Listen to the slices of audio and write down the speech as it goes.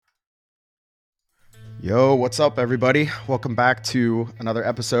Yo, what's up, everybody? Welcome back to another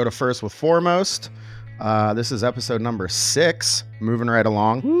episode of First with Foremost. This is episode number 6, moving right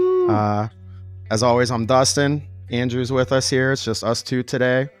along. As always, I'm Dustin. Andrew's with us here. It's just us two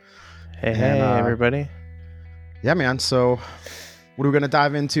today. Hey, everybody. Yeah, man. So what are we going to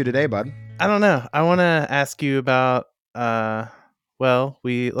dive into today, bud? I don't know. I want to ask you about, let's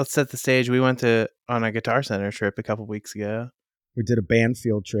set the stage. We went on a Guitar Center trip a couple weeks ago. We did a band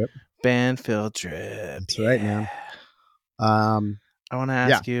field trip. Band field trip. That's right, man. I want to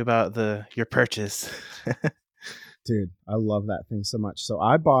ask you about your purchase. Dude, I love that thing so much. So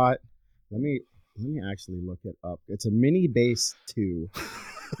I bought, let me actually look it up. It's a mini bass 2,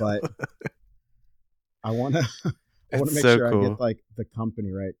 but I want to make sure cool. I get like the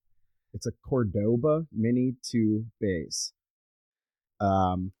company right. It's a Cordoba Mini 2 bass.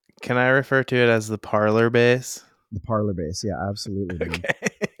 Can I refer to it as the parlor bass? The parlor bass, yeah, absolutely. Okay.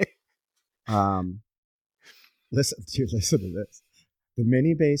 Listen to this. The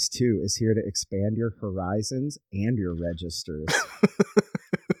Mini Bass 2 is here to expand your horizons and your registers.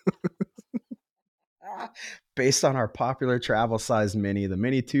 Based on our popular travel size Mini, the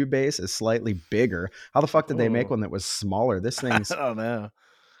Mini 2 bass is slightly bigger. How the fuck did they make one that was smaller? This thing's I don't know.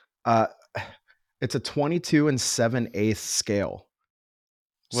 It's a 22 7/8 scale.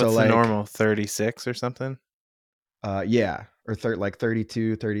 What's the normal, 36 or something? Yeah, or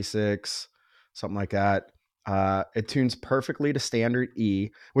 32, 36, something like that. It tunes perfectly to standard E,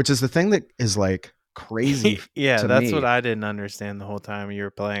 which is the thing that is like crazy. Yeah, that's what I didn't understand the whole time you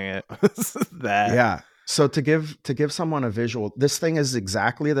were playing it. That. Yeah. So to give someone a visual, this thing is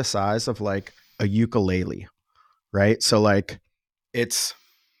exactly the size of like a ukulele, right? So like it's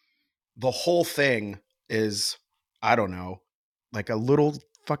the whole thing is, I don't know, like a little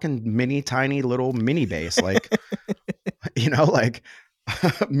fucking tiny little mini bass, like like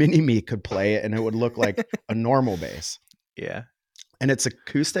mini me could play it and it would look like a normal bass. Yeah. And it's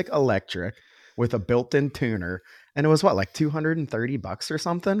acoustic electric with a built-in tuner, and it was what, like $230 or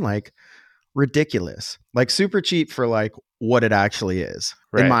something, like ridiculous, like super cheap for like what it actually is,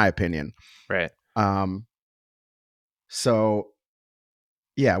 in my opinion. Right. So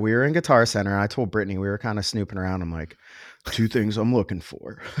yeah, we were in Guitar Center. I told Brittany, we were kind of snooping around. I'm like, 2 things I'm looking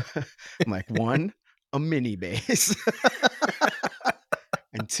for. I'm like, 1, a mini bass,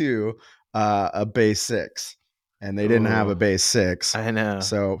 and 2, a bass 6. And they didn't have a bass 6. I know.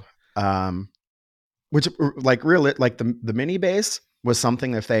 So, which like really, like the mini bass was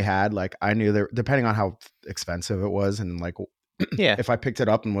something if they had, like, I knew that depending on how expensive it was, and like, yeah, if I picked it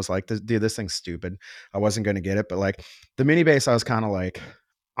up and was like, dude, this thing's stupid, I wasn't going to get it. But like the mini bass, I was kind of like,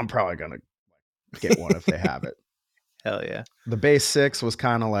 I'm probably going to get one if they have it. Hell yeah. The bass 6 was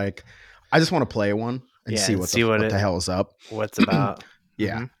kind of like, I just want to play one and see what the hell is up. What's about.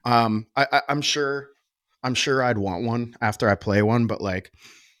 Yeah. I'm sure I'd want one after I play one, but like,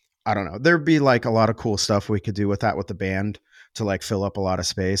 I don't know. There'd be like a lot of cool stuff we could do with that with the band to like fill up a lot of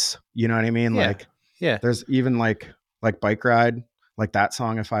space. You know what I mean? Yeah. Like, yeah. There's even like Bike Ride, like that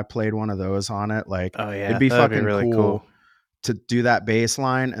song. If I played one of those on it, like, it'd be fucking really cool to do that bass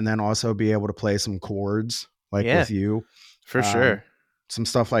line and then also be able to play some chords like with you. For sure. Some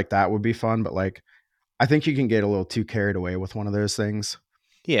stuff like that would be fun. But like, I think you can get a little too carried away with one of those things.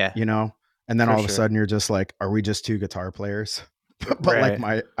 Yeah. And then all of a sudden you're just like, are we just 2 guitar players? But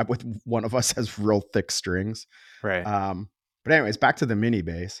like with one of us has real thick strings. Right. But anyways, back to the mini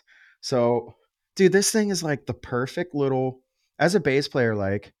bass. So dude, this thing is like the perfect little, as a bass player,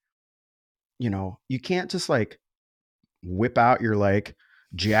 like, you can't just like whip out your like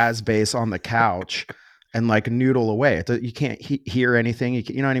jazz bass on the couch and like noodle away. You can't hear anything.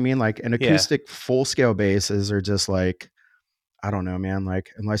 You know what I mean? Like an acoustic full scale basses are just like, I don't know, man.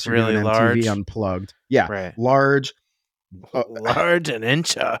 Like unless you're really doing MTV Unplugged. Yeah. Right. Large and in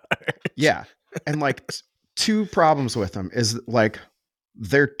charge. Yeah. And like 2 problems with them is like,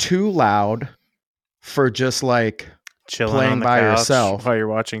 they're too loud for just like chilling playing on the by couch yourself while you're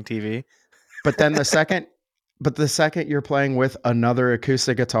watching TV. But then the second you're playing with another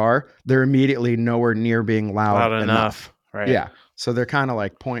acoustic guitar, they're immediately nowhere near being loud enough. Right. Yeah. So they're kind of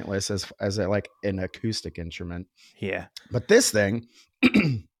like pointless as a, like an acoustic instrument. Yeah. But this thing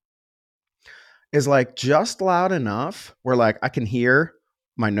is like just loud enough where like I can hear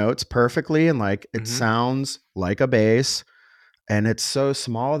my notes perfectly and like it sounds like a bass, and it's so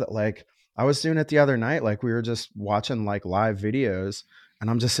small that like I was doing it the other night, like we were just watching like live videos and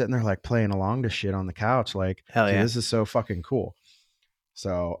I'm just sitting there like playing along to shit on the couch, like, hell yeah, this is so fucking cool.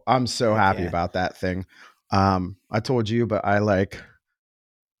 So I'm so happy about that thing. I told you, but I like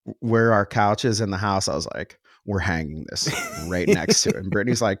where our couch is in the house, I was like, we're hanging this right next to it. And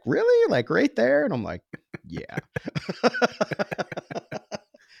Brittany's like, really? Like right there? And I'm like, yeah.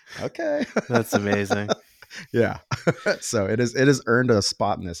 Okay. That's amazing. Yeah. So it has earned a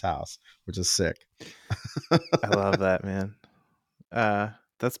spot in this house, which is sick. I love that, man. Uh,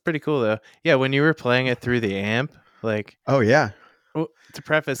 that's pretty cool though. Yeah, when you were playing it through the amp, like, Oh yeah. well, to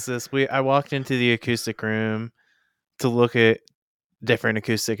preface this, I walked into the acoustic room to look at different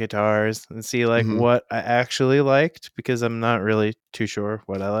acoustic guitars and see like Hmm. what I actually liked because I'm not really too sure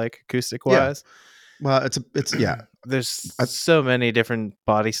what I like acoustic Yeah. wise. Well, it's yeah. There's I, so many different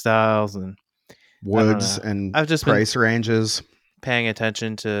body styles, and I don't woods know. and I've just been price ranges. paying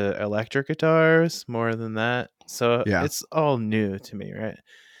attention to electric guitars more than that. So Yeah. it's all new to me, right?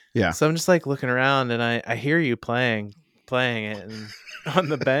 Yeah. So I'm just like looking around and I hear you playing it and on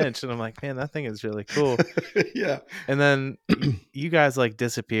the bench and I'm like, man, that thing is really cool. Yeah. And then you guys like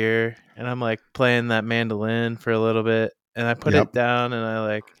disappear and I'm like playing that mandolin for a little bit and I put it Yep. down and I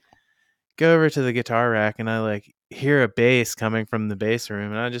like go over to the guitar rack and I like hear a bass coming from the bass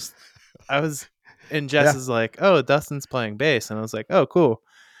room and I was and Jess Yeah. is like, "Oh, Dustin's playing bass." And I was like, "Oh, cool."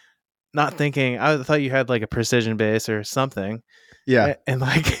 Not thinking I thought you had like a precision bass or something. Yeah. And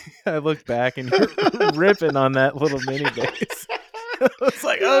like I look back and you're ripping on that little mini bass. I was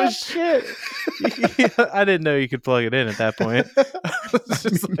like, "Oh Yeah. shit." I didn't know you could plug it in at that point. I was me,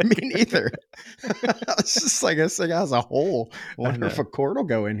 just me like neither. It's just like this thing has a hole. I I wonder if know. a cord will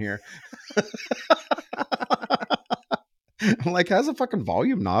go in here. I'm like, has a fucking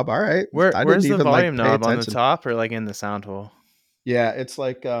volume knob. All right. I didn't Where's the even like volume pay knob on the attention. top or like in the sound hole? Yeah, it's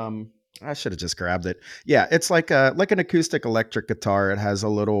like I should have just grabbed it. Yeah, it's like an acoustic electric guitar. It has a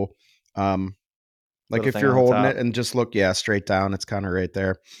little like Little if thing you're on the holding it top. and just look, yeah, straight down, it's kind of right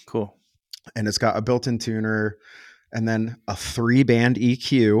there. Cool. And it's got a built-in tuner and then a 3-band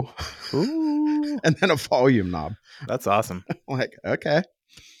EQ Ooh. and then a volume knob. That's awesome. I'm like, okay.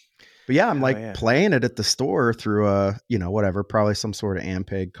 But yeah, I'm Hell like yeah. playing it at the store through a, whatever, probably some sort of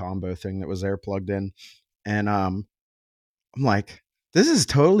Ampeg combo thing that was there plugged in. And I'm like, this is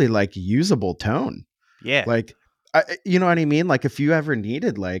totally like usable tone. Yeah. Like, you know what I mean? Like if you ever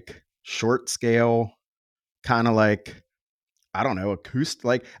needed like short scale, kind of like, I don't know, acoustic,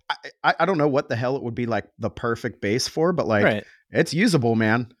 like, I don't know what the hell it would be like the perfect bass for, but like Right. it's usable,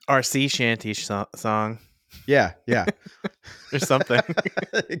 man. Our sea shanty song Yeah. Yeah. or something.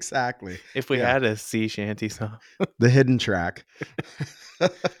 Exactly. If we Yeah. had a sea shanty song. The hidden track.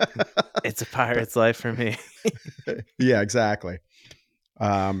 It's a But pirate's life for me. yeah, exactly.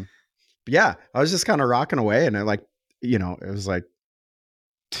 Um, but yeah, I was just kind of rocking away and it was like,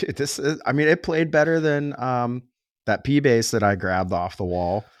 dude, this is, I mean, it played better than that P bass that I grabbed off the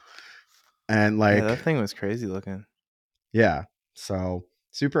wall. And Yeah, like, that thing was crazy looking. yeah, so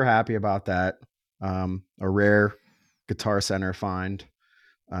super happy about that. A rare Guitar Center find,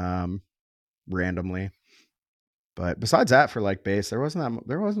 um, randomly. But besides that, for like bass, there wasn't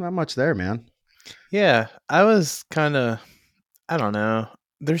that much there, man. Yeah, I was kind of I don't know.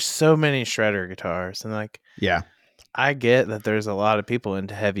 There's so many shredder guitars and like Yeah, I get that there's a lot of people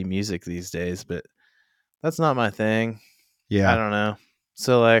into heavy music these days, but that's not my thing. I yeah, don't know.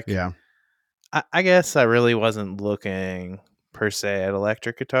 So like yeah, I guess I really wasn't looking per se at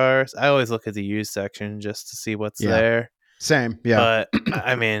electric guitars. I always look at the used section just to see what's yeah. there. Same. Yeah. But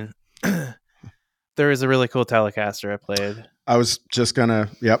I mean, there was a really cool Telecaster I played. I was just gonna.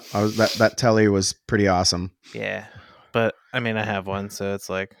 Yep. I was that telly was pretty awesome. Yeah. But I mean, I have one, so it's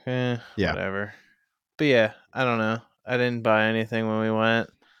like, Yeah. whatever. But yeah, I don't know. I didn't buy anything when we went.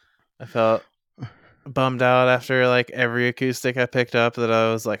 I felt bummed out after like every acoustic I picked up that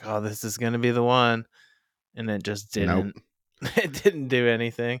I was like, oh, this is going to be the one. And it just Nope. didn't. It didn't do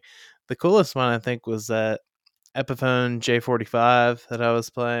anything. The coolest one, I think, was that Epiphone J45 that I was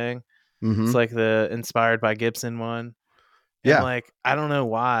playing. It's Mm-hmm. like the inspired by Gibson one. And Yeah. like, I don't know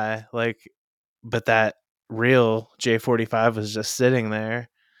why, like, but that real J45 was just sitting there.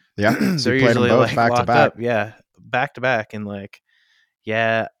 Yeah. So you They're played them usually both like back to locked back. up. Yeah. Back to back. And like,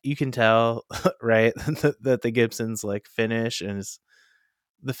 yeah, you can tell, right, that the Gibson's like finish and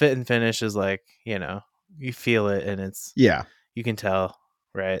the fit and finish is like, you feel it and Yeah. you can tell,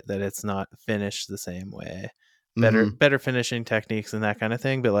 right, that it's not finished the same way. Better Mm-hmm. better finishing techniques and that kind of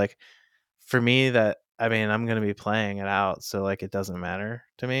thing. But like for me, that I mean, I'm gonna be playing it out, so like it doesn't matter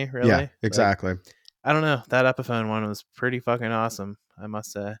to me Yeah. really. Like Exactly. I don't know, that Epiphone one was pretty fucking awesome, I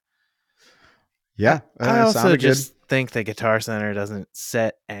must say. I Yeah. I It also sounded good. just think the Guitar Center doesn't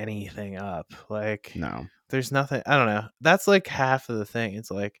set anything up. Like No. there's nothing. I don't know. That's like half of the thing.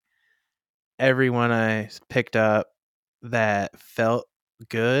 It's like everyone I picked up that felt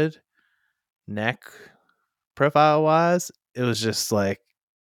good, neck profile wise, it was just like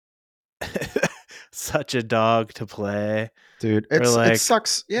such a dog to play. Dude, Or it like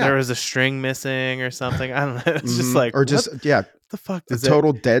sucks. there Yeah. was a string missing or something. I don't know. It's just like Or what just, yeah, the fuck a does it?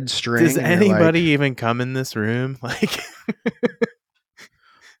 total dead Does string, and you're anybody like, even come in this room? Like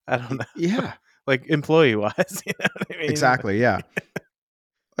I don't know. yeah, Like employee wise, you know what I mean? exactly. Yeah.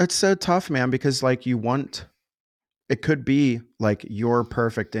 It's so tough, man, because like it could be like your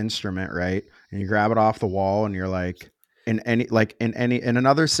perfect instrument, right? And you grab it off the wall and you're like, in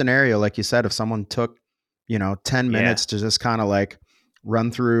another scenario, like you said, if someone took, 10 Yeah. minutes to just kind of like run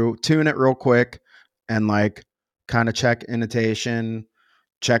through, tune it real quick and like kind of check intonation,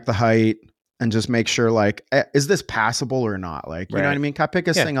 check the height, and just make sure like, is this passable or not? Like, you know what I Right. mean? Can I pick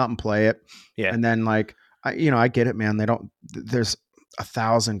this Yeah. thing up and play it? Yeah. And then like, I get it, man. There's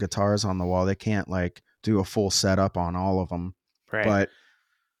 1,000 guitars on the wall. They can't like do a full setup on all of them. Right. But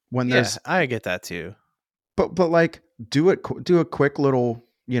when Yeah, there's, I get that too. but like do a quick little,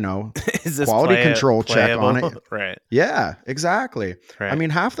 Is this quality control check on it. playable? Right. Yeah, exactly. I Right. mean,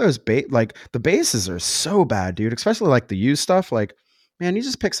 half those like the bases are so bad, dude, especially like the used stuff. Like, man, you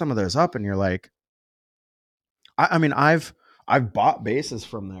just pick some of those up and you're like, I mean, I've bought bases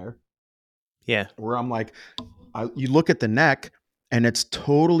from there Yeah. where I'm like, you look at the neck and it's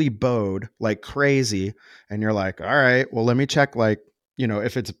totally bowed like crazy, and you're like, all right, well, let me check like,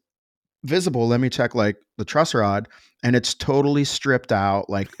 if it's visible, let me check like the truss rod, and it's totally stripped out,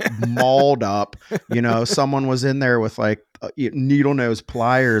 like mauled up. Someone was in there with like needle nose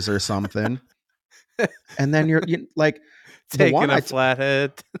pliers or something, and then like the Taking one a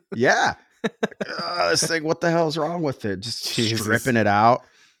flathead. yeah, this thing, what the hell's wrong with it? Just Jesus. stripping it out.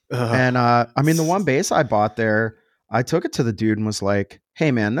 Ugh. And I mean, the one bass I bought there, I took it to the dude and was like, "Hey,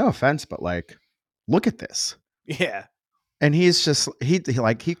 man, no offense, but like, look at this." Yeah. And he's just he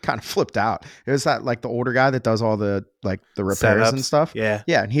kind of flipped out. It was that like the older guy that does all the like the repairs and Setups. stuff. Yeah.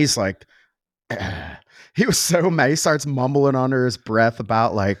 Yeah, and he's like, he was so mad. He starts mumbling under his breath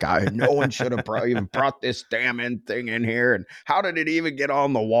about like, no one should have even brought this damn thing in here, and how did it even get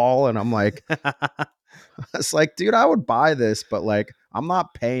on the wall? And I'm like, it's like, dude, I would buy this, but like, I'm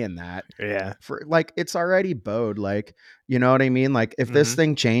not paying that Yeah. for like, it's already bowed. Like, you know what I mean? Like, if this Mhm.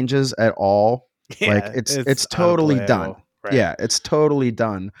 thing changes at all, like Yeah, it's it's totally done. unplayable. Right. Yeah, it's totally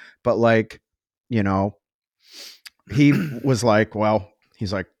done. But like, you know, he was like, well,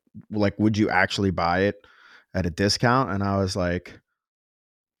 he's like, would you actually buy it at a discount? And I was like,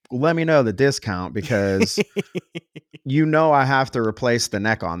 let me know the discount, because I have to replace the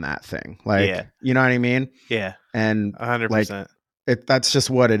neck on that thing. Like, Yeah. you know what I mean? Yeah. And like 100%. that's just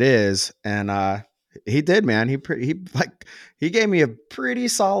what it is. And he did, man. He gave me a pretty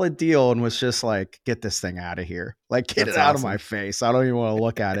solid deal and was just like, get this thing out of here. Like, get That's it out of my awesome. face. I don't even want to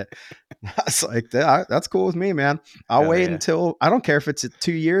look at it. I was like, that's cool with me, man. I'll Hell wait yeah. until, I don't care if it's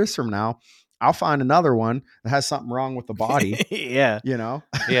 2 years from now. I'll find another one that has something wrong with the body, Yeah. you know.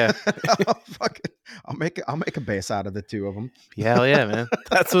 Yeah. I'll make a base out of the two of them. Yeah, hell yeah, man.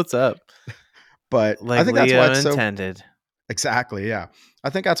 That's what's up. But I Like think that's why Leo it's so intended. exactly, yeah. I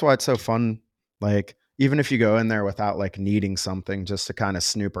think that's why it's so fun. Like, even if you go in there without like needing something, just to kind of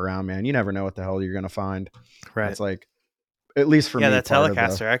snoop around, man, you never know what the hell you're gonna find. Right. That's like, at least for Yeah, me, that part of the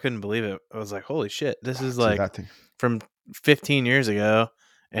Telecaster, I couldn't believe it. I was like, holy shit, this is dude, like that thing. from 15 years ago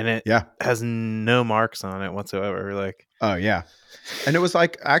and it Yeah. has no marks on it whatsoever. Like, Oh yeah. And it was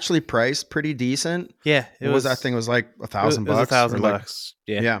like actually priced pretty decent. yeah, it What was that thing? was It was like a it was, thousand it was a bucks or thousand like, bucks.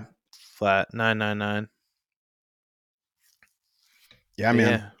 Yeah. yeah. Flat 999. Yeah, But man.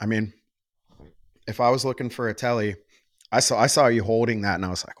 yeah. I mean, if I was looking for a telly, I saw you holding that and I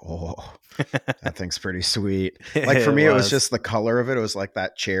was like, oh, that thing's pretty sweet. Like for It me, it was was. just the color of it. It was like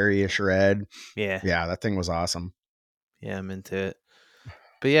that cherryish red. Yeah. Yeah, that thing was awesome. Yeah, I'm into it.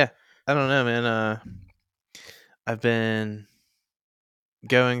 But yeah, I don't know, man. I've been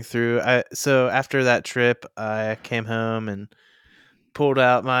going through so after that trip, I came home and pulled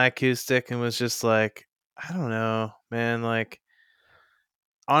out my acoustic and was just like, I don't know, man, like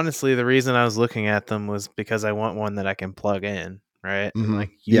honestly, the reason I was looking at them was because I want one that I can plug in, right? And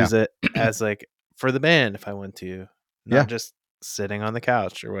like Yeah. use it as like for the band if I want to, Yeah. not just sitting on the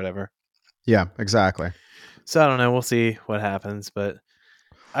couch or whatever. Yeah, exactly. So I don't know, we'll see what happens, but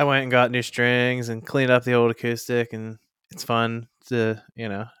I went and got new strings and cleaned up the old acoustic, and it's fun to,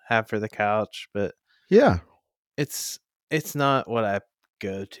 have for the couch, but Yeah. it's it's not what I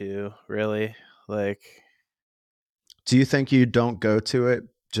go to, really. Like, Do you think you don't go to it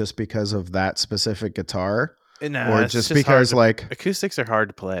just because of that specific guitar, nah, or it's just just hard because to like, acoustics are hard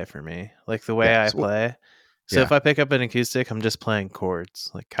to play for me. Like the way yeah, I play. So yeah, if I pick up an acoustic, I'm just playing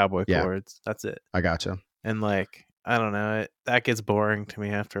chords, like cowboy yeah, chords. That's it. I gotcha. and like I don't know, that gets boring to me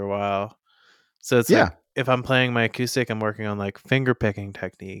after a while. So it's Yeah, like if I'm playing my acoustic, I'm working on like finger picking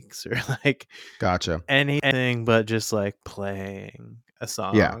techniques or like gotcha. anything but just like playing a Yeah.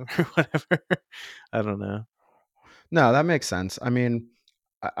 song or whatever. I don't know. No, that makes sense. I mean,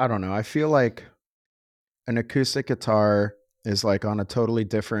 I don't know. I feel like an acoustic guitar is like on a totally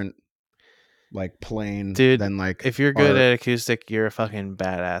different like plane Dude, than like if you're good our at acoustic, you're a fucking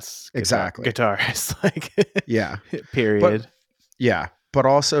badass exactly. guitarist. Like Yeah. But period. yeah, but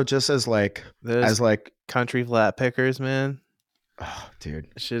also just Those as like country flat pickers, man, oh, dude,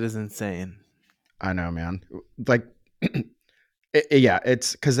 shit is insane. I know, man. Like yeah,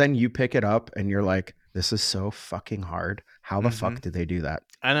 it's cuz then you pick it up and you're like this is so fucking hard. How the Mm-hmm. fuck did they do that?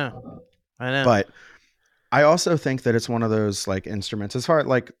 I know. I know. But I also think that it's one of those like instruments as far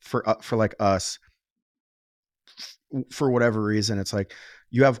like for like us for whatever reason, it's like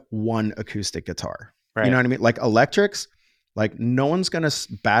you have one acoustic guitar. You know Right. what I mean? Like electrics, like no one's gonna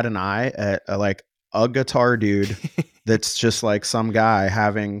bat an eye at like a guitar dude that's just like some guy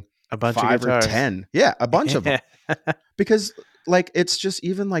having A bunch of 5 or guitars. 10, yeah, a bunch of them. Yeah. Because like it's just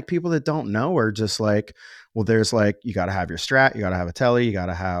even like people that don't know are just like, well, there's like you got to have your Strat, you got to have a Telly, you got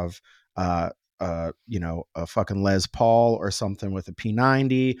to have uh a fucking Les Paul or something with a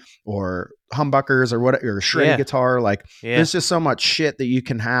P90 or humbuckers or what or a shreddy Yeah. guitar. Like Yeah. there's just so much shit that you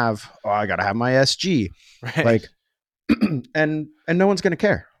can have. Oh, I got to have my SG. Right. Like and no one's gonna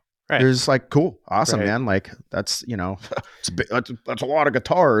care. Right. They're just like, cool, awesome, Right. man. Like that's that's a lot of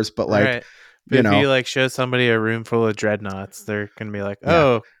guitars, but like Right. But you if you know, like show somebody a room full of dreadnoughts, they're gonna be like, yeah,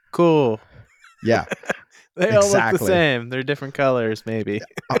 "Oh, cool. yeah, They all look the exactly. same. They're different colors, maybe."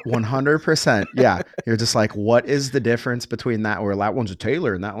 100%. Yeah. You're just like, what is the difference between that where that one's a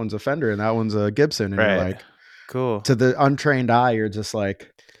Taylor and that one's a Fender and that one's a Gibson? And you're Right. like, Cool. to the untrained eye, you're just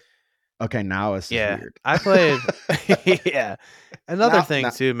like, okay, now this is Yeah. weird. I played yeah. Another thing Now,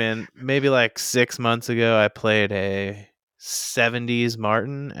 too, man, maybe like 6 months ago I played a 70s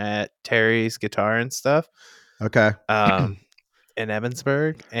Martin at Terry's Guitar and Stuff, okay. um, in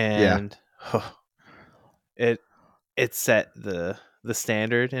Evansburg, Yeah, and it it set the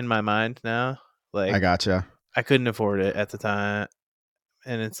standard in my mind now. I Like gotcha. I couldn't afford it at the time,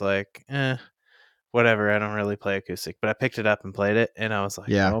 and it's like, whatever. I don't really play acoustic, but I picked it up and played it, and I was like,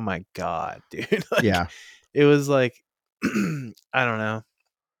 Yeah, oh my god, dude! Like yeah. it was like I don't know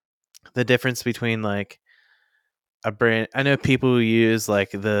the difference between like a brand. I know people who use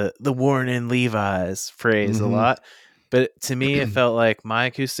like the Warren and Levi's phrase a Mm-hmm. lot, but to me, it felt like my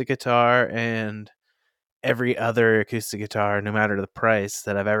acoustic guitar and every other acoustic guitar, no matter the price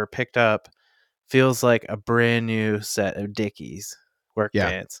that I've ever picked up, feels like a brand new set of Dickies work Yeah,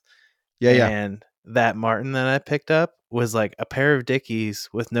 pants. yeah, yeah, And that Martin that I picked up was like a pair of Dickies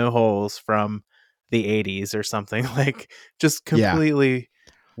with no holes from the 80s or something, like just yeah, completely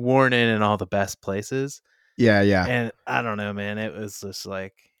worn in all the best places. yeah, yeah, And I don't know, man, it was just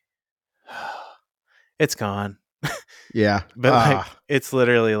like it's gone. yeah. But like it's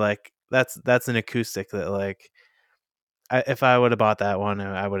literally like that's an acoustic that like if I would have bought that one,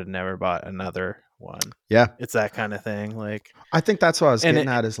 I would have never bought another one. Yeah. It's that kind of thing, like, I think that's what I was and getting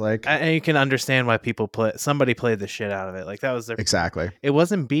at is like, and you can understand why people somebody played the shit out of it. Like that was their. exactly. It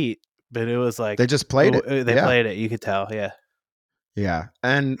wasn't beat, but it was They like, just played it. they Yeah, played it. You could tell, yeah. yeah.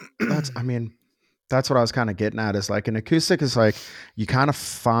 And I mean, that's what I was kind of getting at is like an acoustic is like you kind of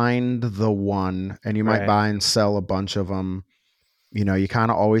find the one and you might Right. buy and sell a bunch of them. You know, you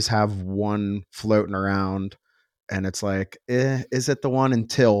kind of always have one floating around and it's like, is it the one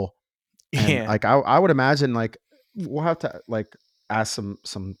until and Yeah. like I would imagine like we'll have to like ask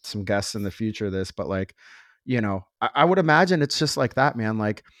some guests in the future of this, but like, I would imagine it's just like that, man.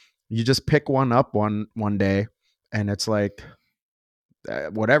 Like you just pick one up one day and it's like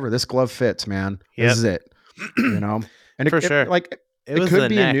whatever, this glove fits, man. This Yep. is it, you know? And For it sure. like It it was could the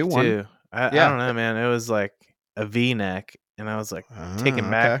be a new neck one. too. I Yeah. don't know, man. It was like a V neck, and I was like taken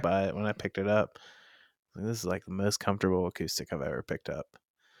back Okay. by it when I picked it up. Like, this is like the most comfortable acoustic I've ever picked up.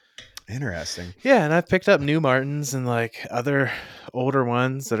 Interesting. Yeah, and I've picked up new Martins and like other older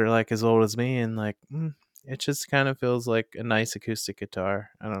ones that are like as old as me, and like it just kind of feels like a nice acoustic guitar.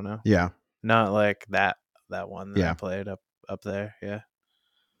 I don't know, Yeah. not like that one that I Yeah. played up there. Yeah,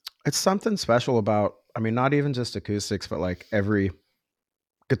 It's something special about, I mean, not even just acoustics, but like every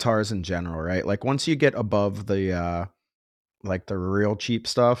guitars in general, right? Like once you get above the like the real cheap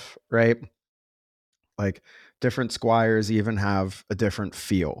stuff, right? Like different Squires even have a different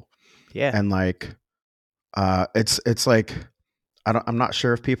feel. yeah, And like it's like I'm not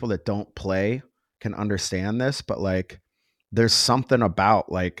sure if people that don't play can understand this, but like there's something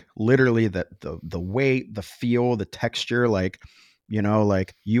about like literally the weight, the feel, the texture, like,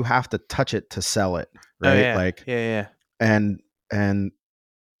 like you have to touch it to sell it, Oh right? yeah, Like, yeah, yeah, and and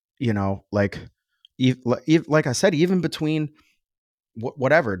like, like I said, even between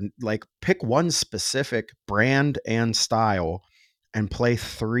whatever, like pick one specific brand and style and play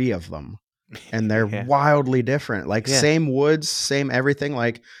three of them, and they're yeah, wildly different. Like yeah, same woods, same everything,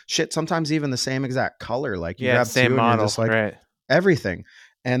 like shit, sometimes even the same exact color. Like you yeah. grab Same two and you're model, just like right? everything.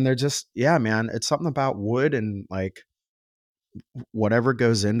 And they're just, yeah, man, it's something about wood and like whatever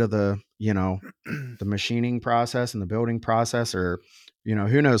goes into the machining process and the building process, or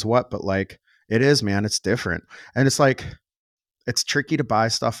who knows what, but like it is, man, it's different. And it's like it's tricky to buy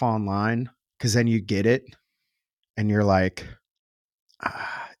stuff online because then you get it and you're like,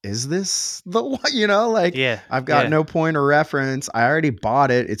 is this the one? Like Yeah, I've got yeah, no point of reference. I already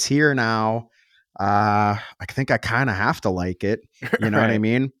bought it. It's here now. I think I kind of have to like it. You know what I right,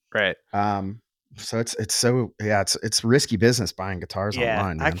 mean? right. Um, so it's so, yeah, it's risky business buying guitars Yeah,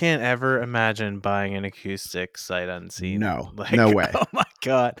 online, I man. can't ever imagine buying an acoustic sight unseen. No, no Like, way. oh my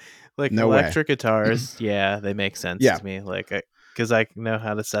god, like No way. electric guitars, yeah, they make sense Yeah. to me. Like, because I know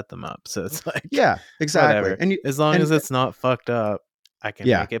how to set them up, so it's like Yeah, exactly. whatever. As long And as it's not fucked up, I can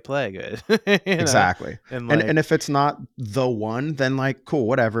yeah, make it play good. you know, exactly. and And like, if it's not the one, then like cool,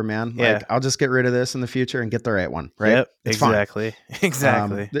 whatever, man. Like yeah, I'll just get rid of this in the future and get the right one, right? yep, It's fine. exactly,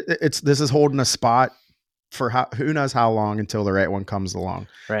 exactly, This is holding a spot for who knows how long until the right one comes along.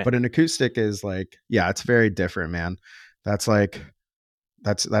 right, But an acoustic is like, yeah, it's very different, man. That's like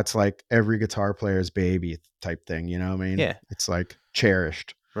that's like every guitar player's baby type thing, you know what I mean? yeah, It's like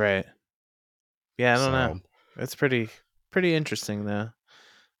cherished. right. Yeah, I don't know. So, It's pretty interesting though.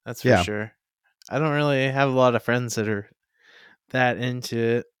 That's for yeah. sure. I don't really have a lot of friends that are that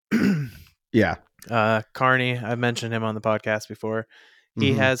into it. Yeah. Carney, I've mentioned him on the podcast before.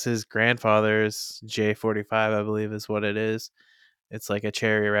 He Mhm. has his grandfather's J45, I believe is what it is. It's like a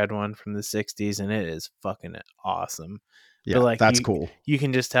cherry red one from the 60s and it is fucking awesome. But Yeah, like that's cool. you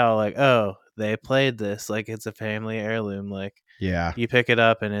can just tell like, oh, they played this like it's a family heirloom. Like Yeah. you pick it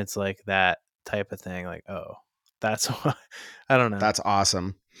up and it's like that type of thing. Like, oh, that's why. I don't know. That's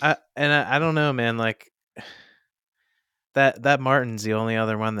awesome. I don't know, man. Like that Martin's the only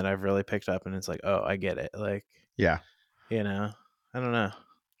other one that I've really picked up, and it's like, oh, I get it. Like, Yeah. you know, I don't know.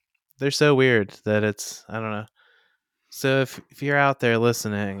 They're so weird that it's I don't know. So if you're out there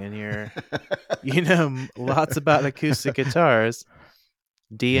listening and you're lots about acoustic guitars,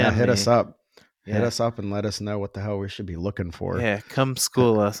 Yeah, DM hit us me. up. Hit Yeah, us up and let us know what the hell we should be looking for. yeah. Come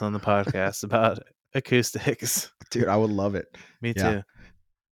school us on the podcast about acoustics. Dude, I would love it. Me Yeah, too.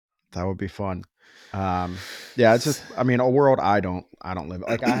 that would be fun. Yeah, it's just, I mean, a world I don't live.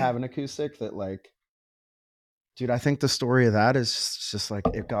 Like I have an acoustic that like, dude, I think the story of that is just like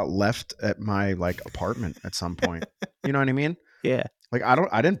it got left at my like apartment at some point. You know what I mean? Yeah, Like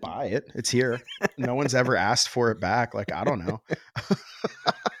I didn't buy it. It's here. No one's ever asked for it back. Like I don't know.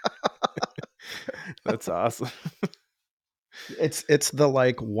 that's awesome. It's the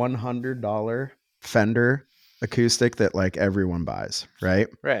like $100 Fender acoustic that like everyone buys, right?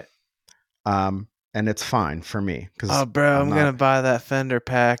 Right. And it's fine for me Oh, because bro, I'm I'm gonna not. buy that Fender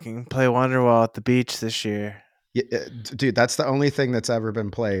pack and play Wonderwall at the beach this year. Dude, that's the only thing that's ever been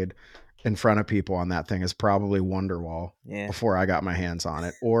played in front of people on that thing is probably Wonderwall Yeah. before I got my hands on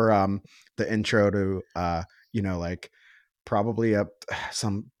it, or the intro to like probably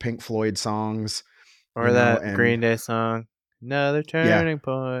some Pink Floyd songs, Or that and Green Day song, "Another yeah, turning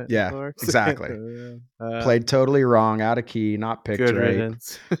point, the yeah, forks hit the exactly. road." Played totally wrong, out of key, not picked Good right.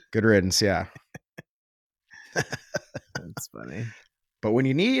 riddance. Good riddance, yeah. That's funny. But when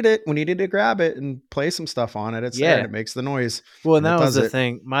you need it, when you need to grab it and play some stuff on it, it's there and Yeah. it makes the noise Well, and and it that was does the it.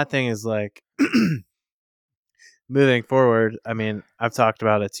 thing. My thing is like moving forward. I mean, I've talked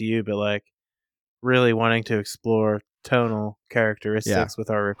about it to you, but like really wanting to explore tonal Yeah. characteristics with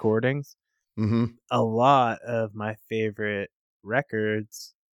our recordings. Mm-hmm. A lot of my favorite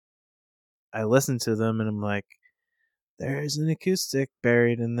records, I listen to them and I'm like, there's an acoustic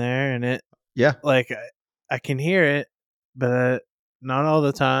buried in there, and it Yeah. like I can hear it, but not all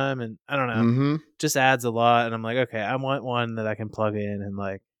the time, and I don't know, Mm-hmm. just adds a lot. And I'm like, okay, I want one that I can plug in and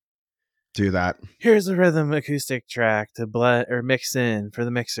like, Do that. here's a rhythm acoustic track to blend or mix in for the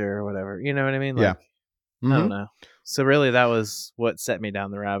mixer or whatever. You know what I mean? Yeah. Like, I don't Mm-hmm. know. So really, that was what set me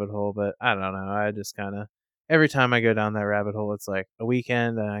down the rabbit hole. But I don't know. I just kind of every time I go down that rabbit hole, it's like a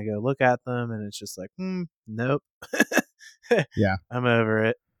weekend, and I go look at them, and it's just like, nope, Yeah. I'm over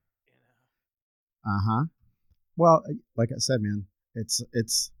it. Uh-huh. Well, like I said, man,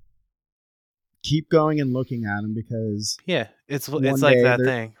 it's keep going and looking at them because Yeah, it's one like day that they're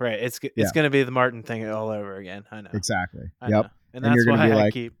thing, right? It's yeah, gonna be the Martin thing all over again. exactly. I Yep. know, and And you're that's gonna be why I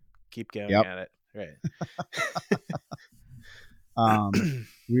like, keep going yep. at it. Right. Um,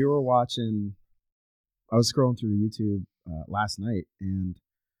 we were watching. I was scrolling through YouTube last night, and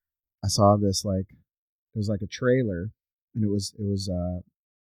I saw this like it was like a trailer, and it was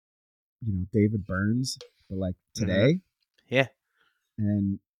David Burns, but like hmm today, Yeah.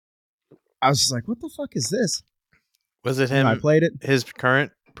 and I was just like, what the fuck is this? Was it I him? played it. His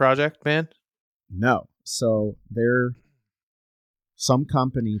current project band? No, so some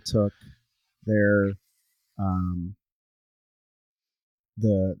company took their um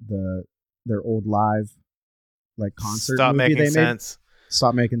the their old live like concert Stop movie making they made. sense.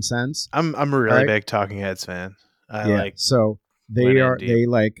 Stop making sense. I'm a All really right. big Talking Heads fan. I Yeah. like So went in deep. they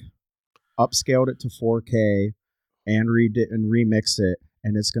like upscaled it to 4K and remixed it,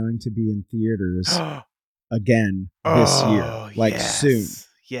 and it's going to be in theaters again this year, Oh like soon. yes,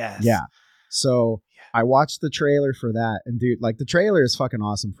 yes. Yeah. So I watched the trailer for that, and dude, like the trailer is fucking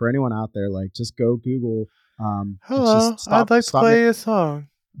awesome. For anyone out there, like just go Google. It's Hello, just I'd like to play a song.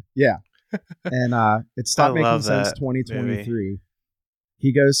 yeah, and it I stopped making love sense. that movie. 2023.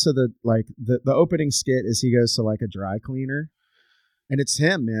 He goes to the opening skit is he goes to like a dry cleaner, and it's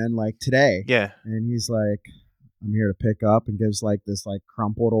him, man, like today, Yeah. and he's like, I'm here to pick up, and gives like this like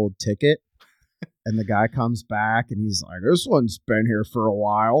crumpled old ticket. And the guy comes back and he's like, "This one's been here for a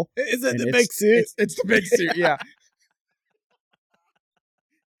while." Is it And the big suit? it's the big suit, yeah.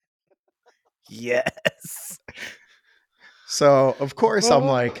 Yes. So of course I'm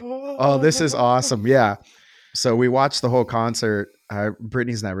like, "Oh, this is awesome." Yeah. So we watched the whole concert.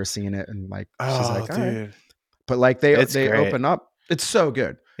 Brittany's never seen it, and like she's Oh, like, "All right," dude. but like It's they great. open up. It's so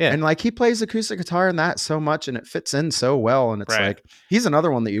good, Yeah. and like he plays acoustic guitar in that so much, and it fits in so well. And it's Right. like he's another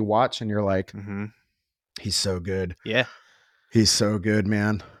one that you watch, and you're like, Mm-hmm. he's so good. Yeah. He's so good,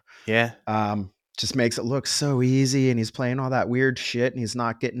 man. Yeah. Just makes it look so easy, and he's playing all that weird shit, and he's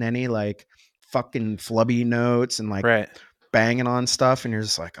not getting any like fucking flubby notes and like Right. banging on stuff, and you're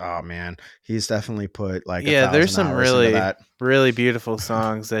just like, oh man, he's definitely put like a Yeah, there's thousand some hours into really, that. really beautiful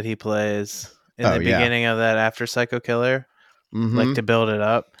songs that he plays in Oh the yeah. beginning of that After Psycho Killer, like Mm-hmm. to build it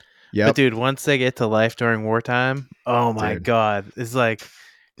up. But Yep. dude, once they get to Life During Wartime, oh my Dude. god, it's like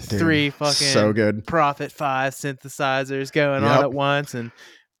Dude. three So fucking good. Prophet 5 synthesizers going on Yep. at once, and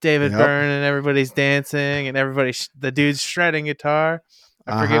David Yep. Byrne, and everybody's dancing, and the dude's shredding guitar.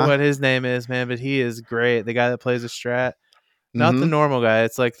 I forget Uh-huh. what his name is, man, but he is great. The guy that plays a Strat, not the Mm-hmm. normal guy.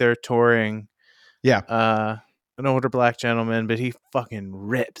 It's like they're touring Yeah. uh an older black gentleman, but he fucking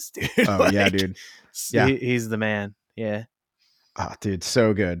rips, dude. Oh yeah, Like dude. Yeah. he's the man. Yeah. Oh, dude,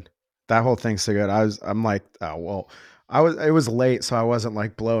 so good. That whole thing's so good. I'm like, oh well, it was late, so I wasn't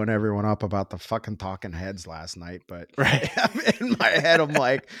like blowing everyone up about the fucking talking heads last night. But Right. in my head, I'm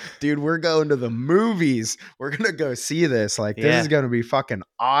like, dude, we're going to the movies. We're gonna go see this. Like, this is Yeah. gonna be fucking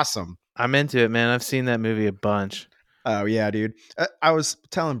awesome. I'm into it, man. I've seen that movie a bunch. Oh yeah, dude. I was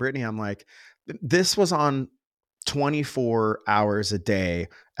telling Brittany, I'm like, this was on 24 hours a day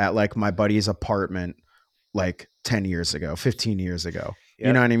at like my buddy's apartment like 10 years ago, 15 years ago. You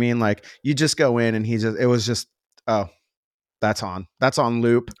know Yep. what I mean? Like you just go in and it was just, oh, that's on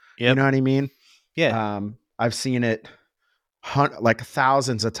loop. You Yep. know what I mean? Yeah. I've seen it like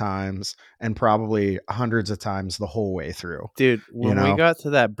thousands of times and probably hundreds of times the whole way through, Dude, you when we know? got to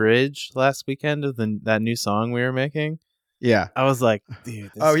that bridge last weekend of that new song we were making, Yeah. I was like,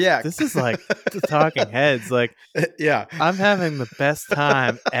 dude, Oh yeah. this is like the Talking Heads. Like Yeah. I'm having the best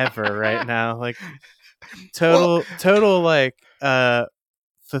time ever right now. Like Well, total like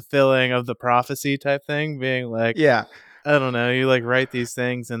fulfilling of the prophecy type thing, being like, yeah. I don't know, you like write these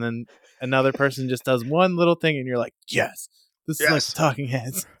things and then another person just does one little thing and you're like, yes, this is like the Yes. Talking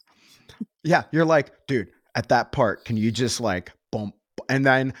Heads. Yeah. You're like, dude, at that part, can you just like boom? And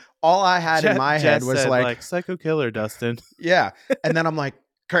then all I had in my head Jess was said like, like Psycho Killer, Dustin. yeah. And then I'm like,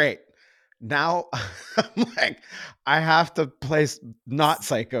 great. Now I'm like, I have to place not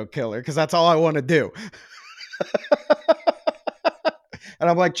Psycho Killer because that's all I want to do. And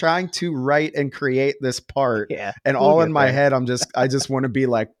I'm like trying to write and create this part. Yeah, And we'll all in get my there. head, I just want to be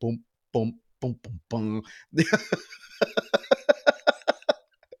like, boom, boom, boom, boom, boom.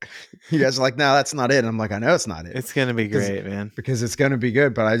 You guys are like, no, that's not it. And I'm like, I know it's not it It's gonna be because great, man. it's going to be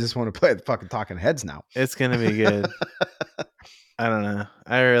good, but I just want to play the fucking talking heads now. It's gonna be good. I don't know.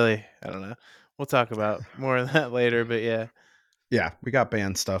 I don't know. We'll talk about more of that later, but yeah. Yeah, we got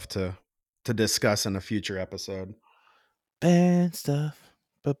band stuff to discuss in a future episode. Band stuff.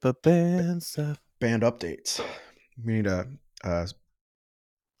 Band stuff. Band updates. We need a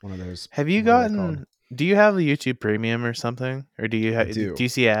one of those. Have you What are they called? gotten? Do you have the YouTube Premium or something, or I do do. you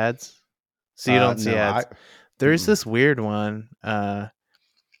see ads? So you don't see No, I. ads. There's Mm-mm. this weird one.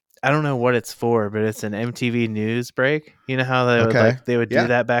 I don't know what it's for, but it's an MTV News break. You know how Okay. they would do Yeah,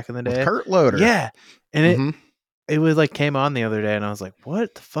 that back in the with day? Kurt Loder. Yeah. And Mm-hmm. it was like came on the other day and I was like,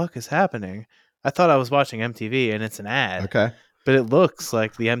 "What the fuck is happening?" I thought I was watching MTV and it's an ad. Okay. But it looks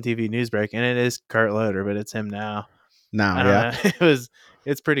like the MTV News break and it is Kurt Loder, but it's him now. Now, I don't yeah. know.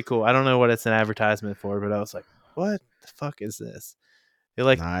 It's pretty cool. I don't know what it's an advertisement for, but I was like, "What the fuck is this?" It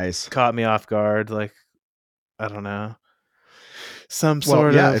like Nice. caught me off guard, like I don't know. Some Well,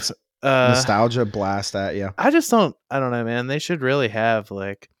 sort yeah, of it's nostalgia blast at you. I don't know, man. They should really have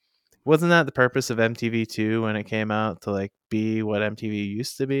like wasn't that the purpose of MTV2 when it came out to like be what MTV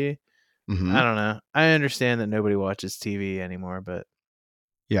used to be? I Mm-hmm. don't know. I understand that nobody watches TV anymore, but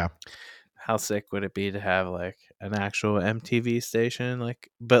Yeah. how sick would it be to have like an actual MTV station like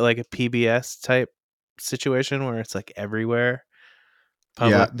but like a PBS type situation where it's like everywhere,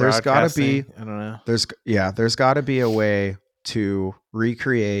 Yeah. public broadcasting? I don't know. There's got to be a way to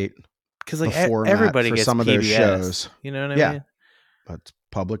recreate Cuz the like format everybody for gets some of those PBS. shows. You know what I Yeah, mean? but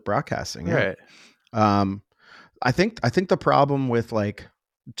public broadcasting, yeah. Right. Um I think the problem with like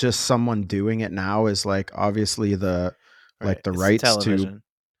just someone doing it now is like obviously Right. the It's the rights to, television.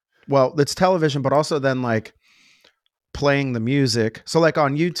 well, it's television, but also then like playing the music. So like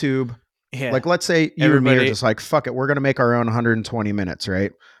on YouTube, Yeah. like let's say you and me are Everybody just like, fuck it, we're gonna make our own 120 minutes,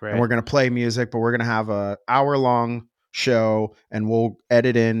 right? And right. we're gonna play music, but we're gonna have a hour long show and we'll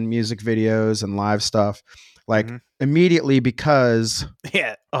edit in music videos and live stuff. Like Mhm. immediately because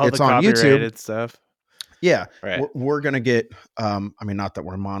Yeah, all it's the on YouTube, copyrighted stuff. yeah, Right. we're gonna get. I mean, not that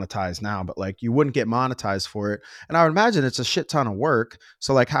we're monetized now, but like you wouldn't get monetized for it. And I would imagine it's a shit ton of work.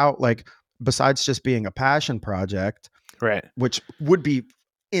 So like how like besides just being a passion project, Right. which would be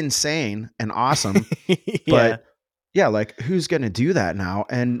insane and awesome, Yeah. but yeah, like who's gonna do that now?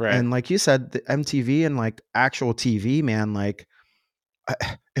 Right. And like you said, the MTV and like actual TV, man, like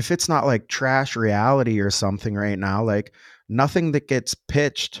if it's not like trash reality or something right now, like nothing that gets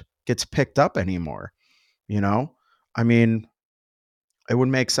pitched gets picked up anymore. You know, I mean, it would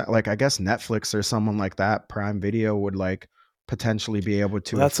make sense. Like, I guess Netflix or someone like that, Prime Video, would like potentially be able Well,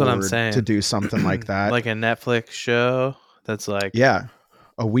 to that's what I'm afford to saying. do something like that. Like a Netflix show that's like Yeah,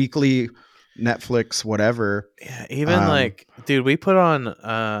 a weekly Netflix, whatever. yeah, even Um, like dude, we put on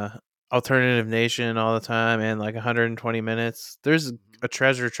Alternative Nation all the time and like 120 minutes. There's a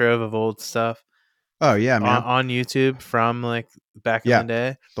treasure trove of old stuff oh yeah, man. on YouTube from like back in the Yeah,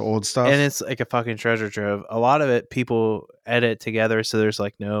 day. the old And stuff. it's like a fucking treasure trove. A lot of it people edit together so there's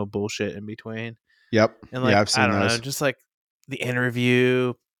like no bullshit in between. Yep. And Yeah, like I've I seen don't know, those. just like the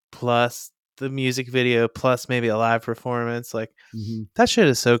interview plus the music video plus maybe a live performance, like Hmm. that shit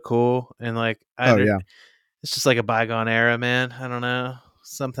is so cool. And like Oh yeah, it's just like a bygone era, man. I don't know,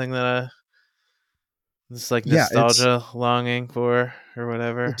 something that I just like yeah. It's nostalgia longing for or well,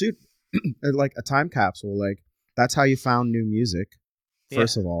 whatever. dude, like a time capsule. Like that's how you found new music. Yeah,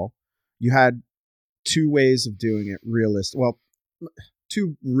 First of all, you had two ways of doing it. Realist. Well,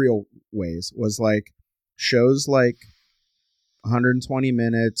 two real ways was like shows like 120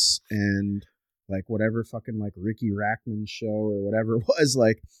 minutes and like whatever fucking like Ricky Rackman show or whatever it was,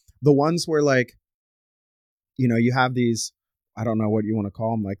 like the ones where like you have these, I don't know what you want to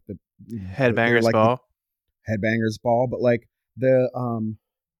call them, like they're Headbangers like the Ball, headbangers ball, but like the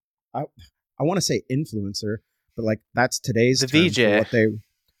I I want to say influencer, but like that's today's the term for VJ. what they,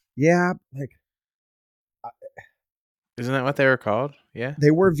 yeah, like Isn't that what they were called? Yeah,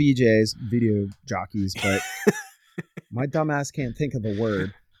 they were VJs, video jockeys, but my dumbass can't think of the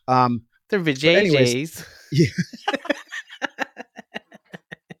word. Um, they're but anyways, VJs. yeah,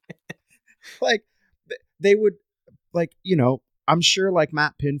 like they would, like I'm sure like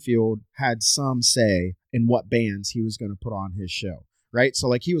Matt Pinfield had some say in what bands he was going to put on his show, right? So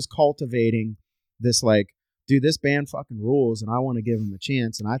like he was cultivating this like, dude, this band fucking rules, and I want to give him a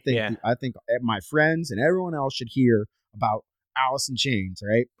chance, and Yeah, I think my friends and everyone else should hear about Alice in Chains,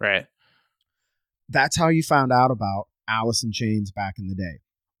 right? right. That's how you found out about Alice in Chains back in the day.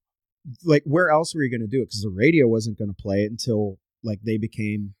 Like where else were you going to do it? Because the radio wasn't going to play it until like they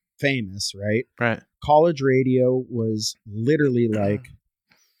became famous, right? Right. College radio was literally like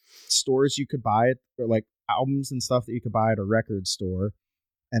stores you could buy it, or like albums and stuff that you could buy at a record store,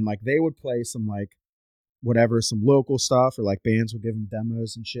 and like they would play some like whatever, some local stuff, or like bands would give them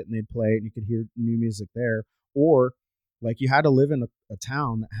demos and shit and they'd play it and you could hear new music there. Or like you had to live in a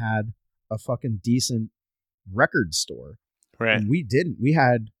town that had a fucking decent record store, Right. and we didn't. We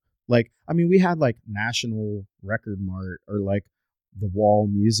had like, I mean, we had like National Record Mart or like the wall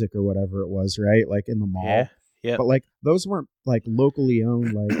music or whatever it was, right? Like in the Yeah. mall. Yep. But like those weren't like locally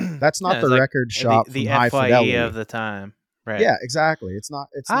owned. Like that's not Yeah, it's the like record the shop from the High FYE of Fidelity. the time. Right. Yeah, exactly. It's I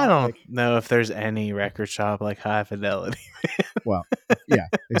not don't like, know if there's any record shop like High Fidelity. well, yeah,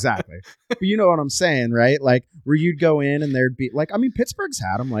 exactly. But you know what I'm saying, right? Like where you'd go in and there'd be like, I mean, Pittsburgh's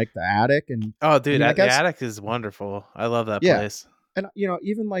had them, like the Attic, and Oh, I dude, mean, I the guess, Attic is wonderful. I love that yeah, place. and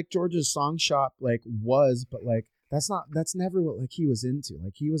even like George's Song Shop like was, but like that's never what like he was into.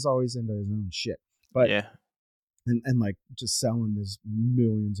 Like he was always into his own shit. But Yeah. and like just selling his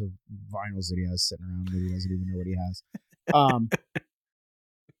millions of vinyls that he has sitting around that he doesn't even know what he has. Um,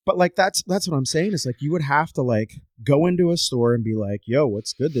 but like that's what I'm saying is like you would have to like go into a store and be like, yo,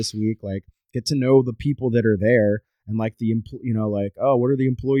 what's good this week? Like get to know the people that are there and like like, oh, what are the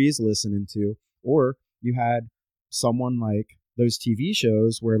employees listening to? Or you had someone like those TV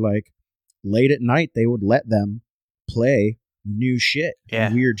shows where like late at night they would let them play new shit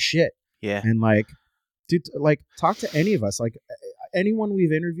and Yeah. weird shit. Yeah. And like, dude, like talk to any of us, like anyone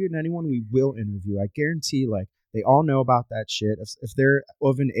we've interviewed and anyone we will interview, I guarantee like they all know about that shit. If they're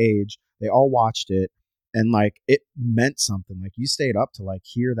of an age, they all watched it and like it meant something. Like you stayed up to like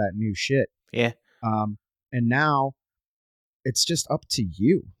hear that new shit. Yeah. Um, and now it's just up to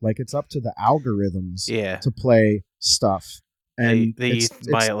you. Like it's up to the algorithms Yeah. to play stuff. They And they it's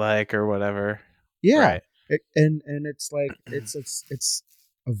might like or whatever. yeah. Right. And it's like it's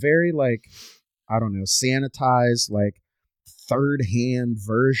a very like, I don't know, sanitized, like third hand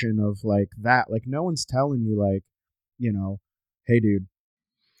version of like that. Like no one's telling you like, hey dude,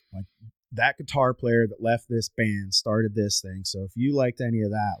 like that guitar player that left this band started this thing. So if you liked any of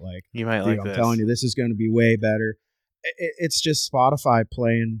that, like, You might dude, like I'm telling this. you, this is going to be way better. It's just Spotify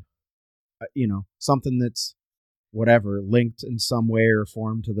playing, something that's whatever linked in some way or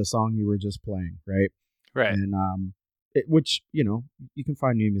form to the song you were just playing, right? Right. And which you can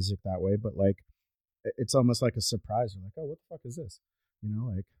find new music that way, but like it's almost like a surprise. You're like, oh, what the fuck is this?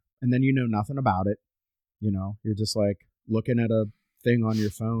 Like, and then nothing about it. You're just like looking at a thing on your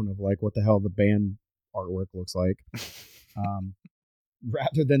phone of like what the hell the band artwork looks like, um,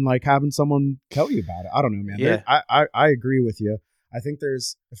 rather than like having someone tell you about it. I don't know, man. Yeah. I agree with you. I think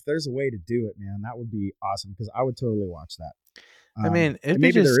if there's a way to do it, man, that would be awesome because I would totally watch that. I mean, it'd And be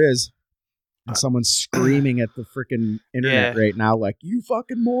maybe just there is, and someone's screaming at the freaking internet yeah. right now, like you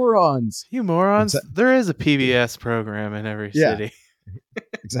fucking morons. You And morons. so, There is a PBS program in every yeah, city.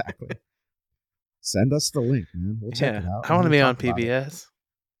 exactly. Send us the link, man. We'll check Yeah. it out I and want to we'll be on talk about it. PBS.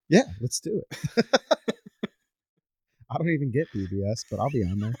 Yeah, let's do it. I don't even get PBS, but I'll be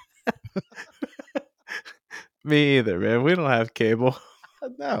on there. Me either, man. We don't have cable.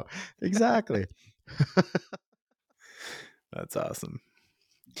 No, exactly. That's awesome.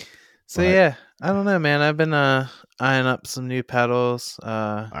 So But yeah, I don't know, man. I've been eyeing up some new pedals.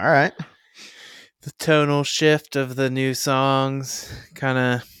 all right. The tonal shift of the new songs kind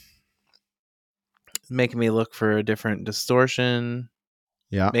of making me look for a different distortion,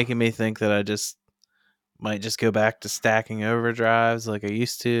 Yeah. making me think that I just might just go back to stacking overdrives like I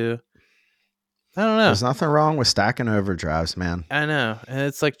used to. I don't know. There's nothing wrong with stacking overdrives, man. I know. And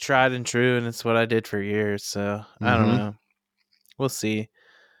it's like tried and true and it's what I did for years, so I don't Mm-hmm. know. We'll see.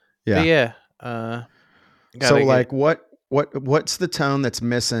 But Yeah. yeah, So gotta get like what's the tone that's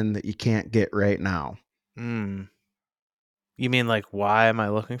missing that you can't get right now? mm, you mean like why am I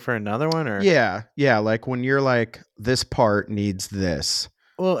looking for another one or Yeah. Yeah. Like when you're like, this part needs this.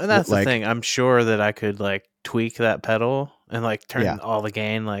 well, and What that's the like, thing. I'm sure that I could like tweak that pedal and like yeah, turn all the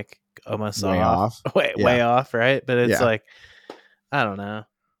gain like almost way off, off. Yeah. way off, right? But it's Yeah. like I don't know.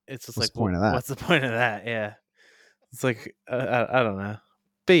 It's just What's like the point of that? what's the point of that? Yeah, it's like I don't know.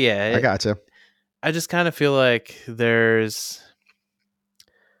 But yeah, I gotcha. I just kind of feel like there's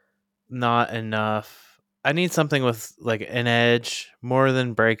not enough. I need something with like an edge more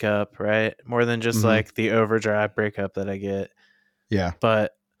than breakup, right? More than just Mm-hmm. like the overdrive breakup that I get, Yeah.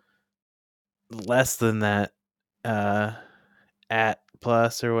 but less than that uh at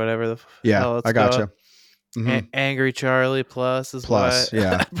plus or whatever the Yeah. hell it's I called. gotcha. Mm-hmm. Angry Charlie plus is what Plus,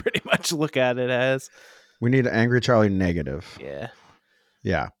 yeah. I pretty much look at it as. We need an Angry Charlie negative. Yeah.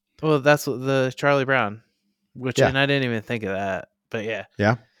 Yeah. Well, that's what the Charlie Brown, which Yeah. and I didn't even think of that, but yeah.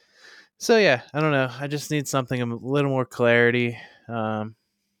 Yeah. So yeah, I don't know. I just need something a little more clarity, a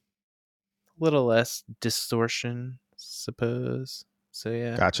little less distortion, suppose. So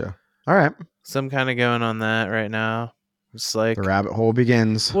yeah, Gotcha. All right. some kind of going on that right now. It's The like, rabbit hole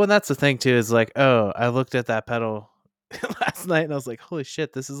begins. well, that's the thing too. Is like, oh, I looked at that pedal last night and I was like, holy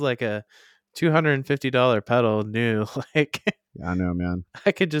shit, this is like a $250 pedal new. Like, Yeah, I know, man.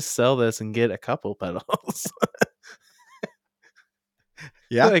 I could just sell this and get a couple pedals.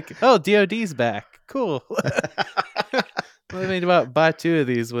 Yeah. Like, oh, DOD's back. Cool. Let me buy two of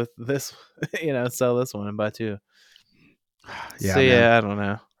these with this, sell this one and buy two. So Yeah, man. yeah, I don't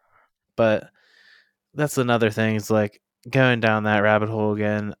know. But that's another thing. Is like going down that rabbit hole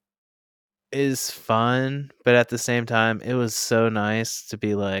again is fun, but at the same time, it was so nice to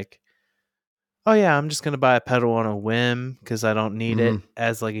be like, oh yeah, I'm just gonna buy a pedal on a whim because I don't need it Mhm.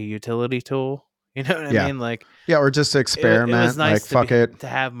 as like a utility tool. You know what I Yeah. mean? Like Yeah, or just it was experiment, like, nice fuck it. to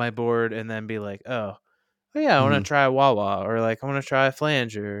have my board and then be like, oh yeah, I want to Mhm. try a wah wah, or like I want to try a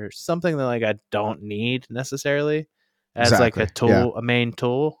flange or something that like I don't need necessarily as like a Exactly. Yeah. tool, a main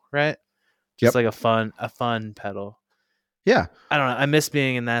tool, right? Just Yep. like a fun pedal. Yeah. I don't know. I miss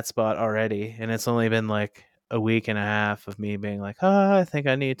being in that spot already, and it's only been like a week and a half of me being like, I think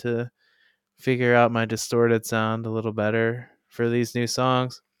I need to figure out my distorted sound a little better for these new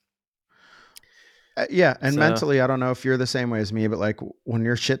songs. Yeah, and So, mentally, I don't know if you're the same way as me, but like when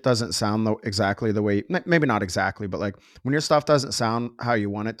your shit doesn't sound exactly the way, maybe not exactly, but like when your stuff doesn't sound how you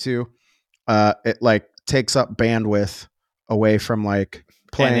want it to, it like takes up bandwidth away from like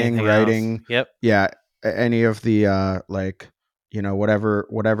playing, anything else? writing, Yep. yeah, any of the like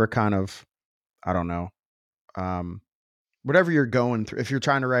whatever kind of, I don't know, um whatever you're going through. If you're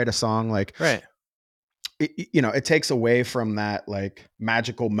trying to write a song, like Right. it takes away from that like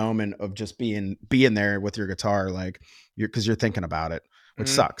magical moment of just being there with your guitar, like because you're thinking about it, which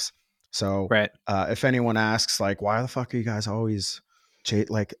Hmm. sucks. So Right. if anyone asks like, why the fuck are you guys always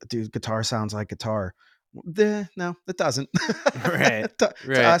like, dude, guitar sounds like guitar. No, it doesn't. Right. To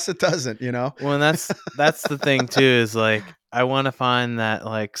Right. us it doesn't, you know. Well, and that's the thing too, is like I want to find that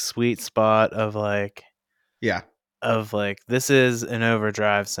like sweet spot Yeah. of like this is an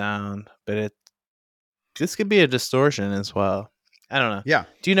overdrive sound, but this could be a distortion as well. I don't know. Yeah.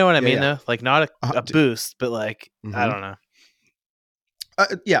 Do you know what I Yeah. mean Yeah. though? Like not a D- boost, but like I mm-hmm. don't know.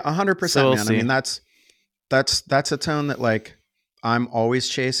 Yeah, So 100%, we'll man. I see. mean, that's a tone that like I'm always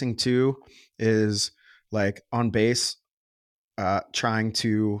chasing too, is like on bass, trying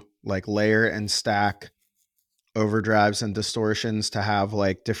to like layer and stack overdrives and distortions to have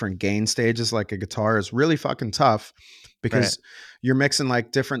like different gain stages like a guitar is really fucking tough Right. because you're mixing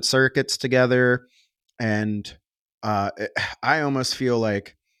like different circuits together, and I almost feel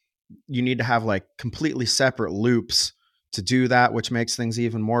like you need to have like completely separate loops to do that, which makes things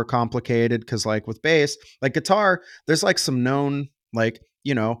even more complicated. Cause like with bass, like guitar, there's like some known, like,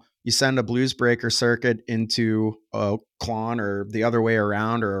 you send a blues breaker circuit into a clon or the other way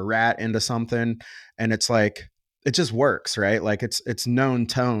around, or a rat into something. And it's like, it just works, right? Like it's known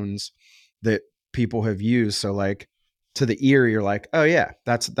tones that people have used. So like to the ear, you're like, oh yeah,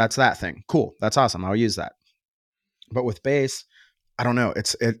 that's that thing. Cool. That's awesome. I'll use that. But with bass, I don't know.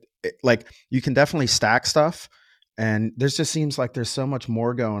 It like you can definitely stack stuff, and there's just seems like there's so much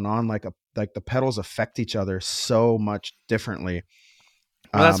more going on. Like the pedals affect each other so much differently.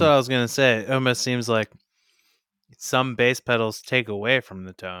 Well, that's what Um, I was gonna say. It almost seems like some bass pedals take away from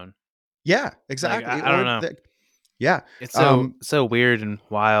the tone. yeah, Like exactly. I don't know. Yeah. It's Um, so weird and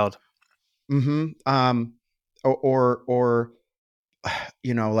wild. mm-hmm. Or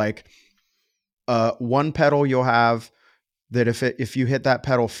like one pedal you'll have that if you hit that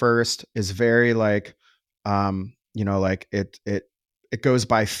pedal first is very like like it goes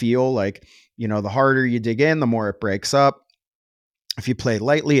by feel, like the harder you dig in the more it breaks up. If you play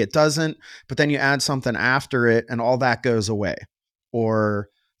lightly it doesn't, but then you add something after it and all that goes away. Or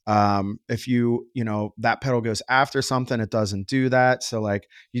if that pedal goes after something, it doesn't do that. So like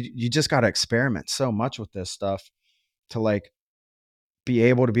you just got to experiment so much with this stuff to like be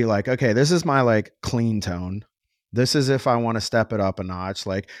able to be like, okay, this is my like clean tone. This is if I want to step it up a notch.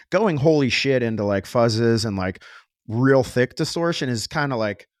 Like going holy shit into like fuzzes and like real thick distortion is kind of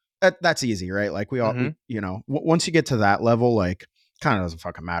like that's easy, right? Like we Hmm. once you get to that level, like kind of doesn't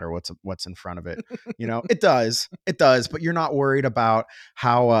fucking matter what's in front of it. It does, but you're not worried about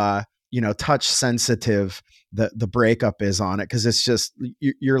how touch sensitive the breakup is on it, because it's just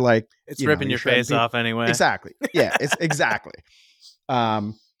you're like It's ripping you're your shredding face people. off anyway. Exactly. Yeah, it's exactly.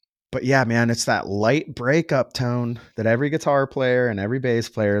 Um, but yeah, man, it's that light breakup tone that every guitar player and every bass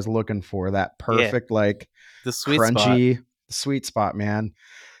player is looking for. That Yeah, perfect, like the sweet spot. crunchy sweet spot, man.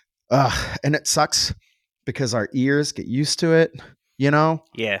 And it sucks because our ears get used to it, you know,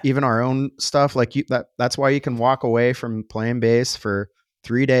 Yeah, even our own stuff. Like that's why you can walk away from playing bass for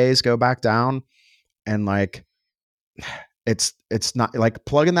 3 days, go back down, and like it's not like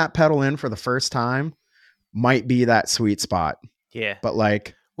plugging that pedal in for the first time might be that sweet spot, yeah. but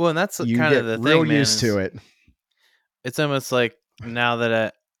like Well, and that's you kind of get the real thing, man. used to Is it. it's almost like now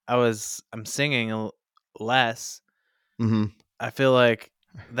that I'm singing less. Hmm. I feel like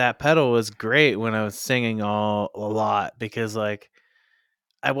that pedal was great when I was singing a lot because like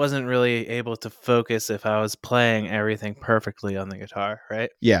I wasn't really able to focus if I was playing everything perfectly on the guitar, right?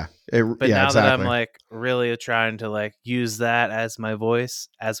 Yeah. But Yeah, now that I'm exactly. like really trying to like use that as my voice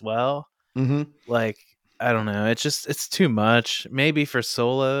as well, Hmm. like I don't know, it's too much. Maybe for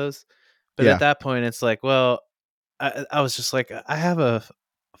solos, but at Yeah. that point it's like, well, I was just like, I have a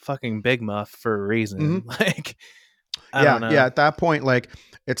fucking big muff for a reason. Hmm. Like I don't Yeah. Yeah. know, At that point, like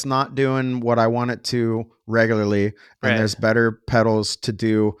it's not doing what I want it to regularly, and right? there's better pedals to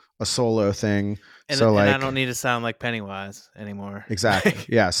do a solo thing. So And I like don't need to sound like Pennywise anymore. exactly. Like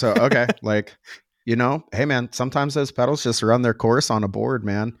Yeah. So okay, like hey man, sometimes those pedals just run their course on a board,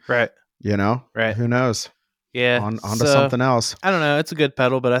 man. right, right. Who knows? Yeah. On to So something else. I don't know. It's a good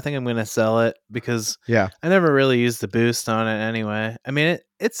pedal, but I think I'm gonna sell it because Yeah. I never really used the boost on it anyway. I mean,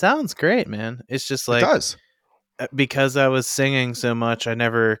 it sounds great, man. It's just It like does. because I was singing so much, I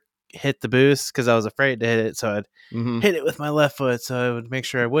never hit the boost because I was afraid to hit it. So I'd Hmm. hit it with my left foot, so I would make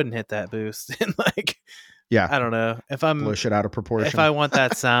sure I wouldn't hit that boost. And like, Yeah. I don't know Blow shit out of if proportion. I want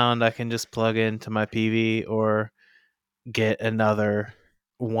that sound, I can just plug into my PV or get another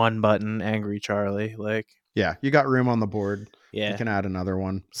one button Angry Charlie. Like, Yeah. You got room on the board. You yeah. can add another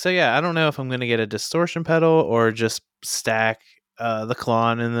one. So yeah, I don't know if I'm gonna get a distortion pedal or just stack the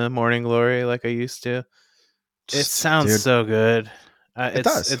Klon in the Morning Glory like I used to. It sounds Dude, so good. it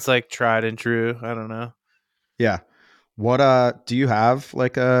does. It's like tried and true. I don't know. Yeah. What do you have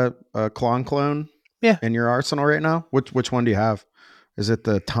like a clone Yeah, in your arsenal right now? Which one do you have? Is it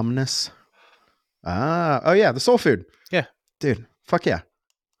the Tumnus? Ah, oh yeah, the soul food. yeah. Dude, fuck yeah.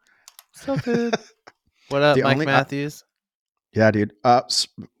 Soul food. What up, The Mike only Matthews? yeah, dude.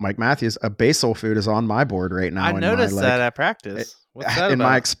 Mike Matthews, a base soul food is on my board right I now in my noticed that like at practice. What's that in my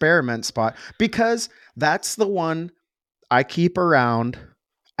about? experiment spot because that's the one I keep around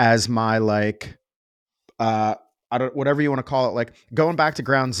as my like uh I don't whatever you want to call it, like going back to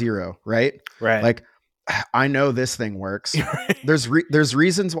ground zero, right? Right. Like I know this thing works. Right. There's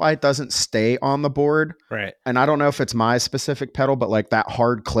reasons why it doesn't stay on the board, Right. and I don't know if it's my specific pedal, but like that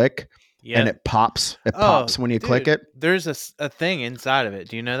hard click and Yep. it Oh, pops when you click dude, it. there's a thing inside of it.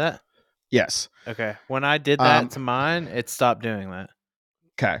 Do you know that? Yes. Okay. When I did that Um to mine, it stopped doing that.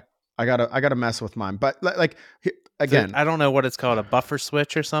 okay. I gotta mess with mine, but like again, I don't know what it's called, a buffer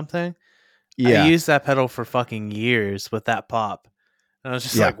switch or something. I yeah. used that pedal for fucking years with that pop. And I was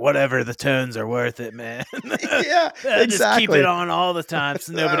just Yeah. like, whatever, the tones are worth it, man. Yeah, Just keep it exactly. on all the time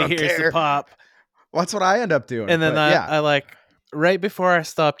so I nobody don't hears the care. pop. Well, that's what I end up doing. And then But yeah. I like, right before I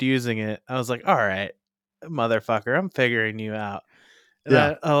stopped using it, I was like, all right, motherfucker, I'm figuring you out. And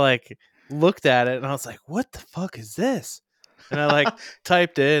Yeah. I like looked at it and I was like, what the fuck is this? And I like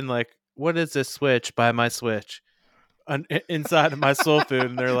typed in, like, what is this switch by my switch inside of my soul food?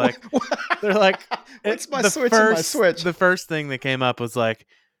 And they're like, What's my switch in my switch? the first thing that came up was like,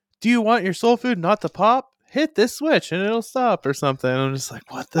 do you want your soul food not to pop? Hit this switch and it'll stop or something. And I'm just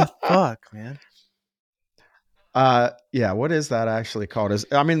like, what the fuck, man? Yeah, what is that actually called?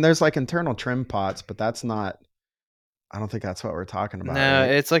 I mean, there's like internal trim pots, but that's not I don't think that's what we're talking about, No,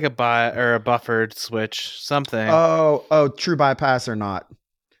 right? it's like a buffered switch, something. Oh, true bypass or not.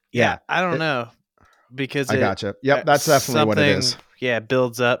 Yeah, Yeah. I don't It, know because I it gotcha. Yep, that's definitely what it something is.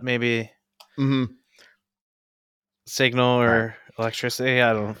 builds up maybe Mhm. signal All right. or electricity.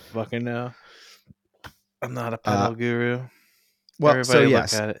 I don't fucking know. I'm not a Uh pedal guru. well, so Everybody look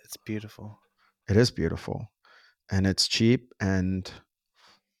yes, at it. It's beautiful. it is beautiful and it's cheap and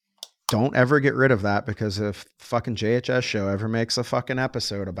don't ever get rid of that because if fucking JHS show ever makes a fucking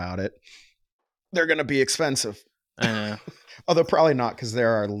episode about it, they're going to be expensive. I know. Although probably not because there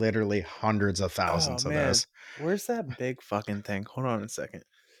are literally hundreds of Oh thousands of man, those. where's that big fucking thing? Hold on a second.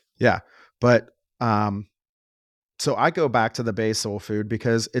 Yeah. But so I go back to the base soul food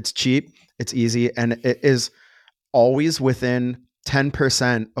because it's cheap, it's easy, and it is always within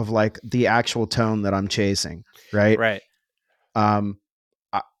 10% of like the actual tone that I'm chasing. Right. Right. Um,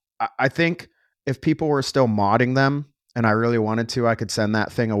 I, I think if people were still modding them and I really wanted to, I could send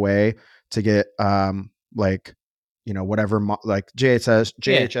that thing away to get like whatever like Yeah.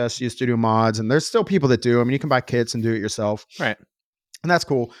 JHS used to do mods, and there's still people that do. I mean, you can buy kits and do it yourself, Right. and that's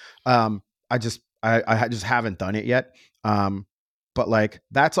cool. I just haven't done it yet. But like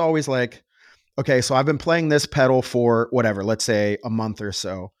that's always like, okay, so I've been playing this pedal for whatever, let's say a month or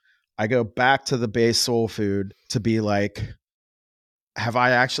so. I go back to the base soul food to be like, have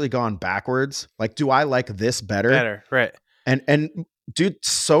I actually gone backwards? Like, do I like this better? Better. Right. And dude,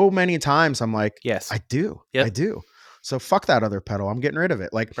 so many times I'm like, Yes. I Yep. do. So fuck that other pedal. I'm getting rid of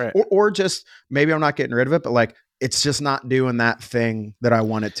it. Like, Right. or just maybe I'm not getting rid of it, but like it's just not doing that thing that I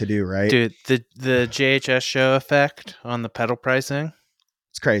want it to do, right? Dude, the JHS show effect on the pedal pricing.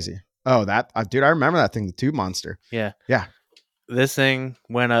 It's crazy. Oh, that dude, I remember that thing, the Tube Monster. Yeah. Yeah. This thing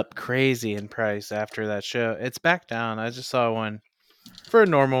went up crazy in price after that show. It's back down. I just saw one for a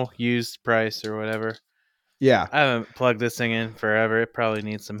normal used price or whatever. Yeah. I haven't plugged this thing in forever. It probably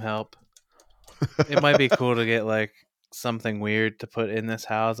needs some help. It might be cool to get like something weird to put in this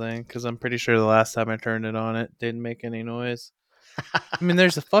housing because I'm pretty sure the last time I turned it on, it didn't make any noise. I mean,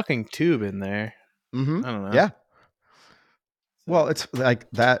 there's a fucking tube in there. Mm-hmm. I don't know. Yeah. Well, So, it's like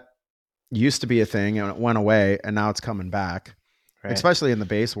that used to be a thing and it went away and now it's coming back, right. especially in the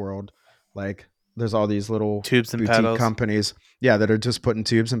bass world. Like there's all these little Tubes and boutique pedals. companies, yeah, that are just putting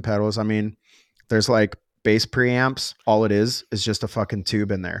tubes and pedals. I mean, there's like bass preamps. All it is just a fucking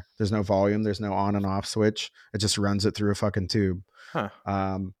tube in there. There's no volume. There's no on and off switch. It just runs it through a fucking tube. Huh.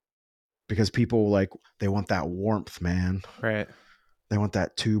 Um, because people like, they want that warmth, man. Right. They want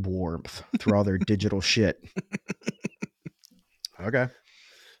that tube warmth through all their digital shit. Okay.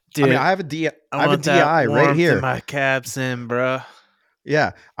 I mean, Dude, I I have a want that DI right warmth in here. my cab sim, bro.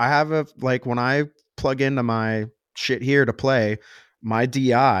 Yeah, I have a like when I plug into my shit here to play, my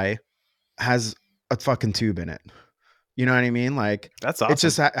DI has a fucking tube in it. You know what I mean? Like That's it's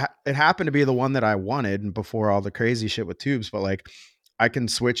just awesome. it happened to be the one that I wanted and before all the crazy shit with tubes, but like I can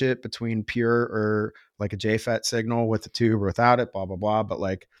switch it between pure or like a JFET signal with the tube or without it, blah blah blah. But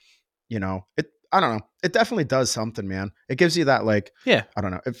like, it I don't know. It definitely does something, man. It gives you that like Yeah. I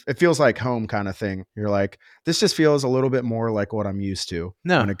don't know. It feels like home kind of thing. You're like, this just feels a little bit more like what I'm used to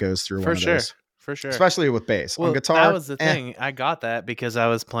No, when it goes through for one of sure. those, For sure. especially with bass. On Well, that guitar, was the thing. I got that because I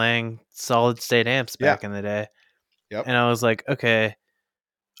was playing solid state amps yeah, back in the day. yep, And I was like, okay,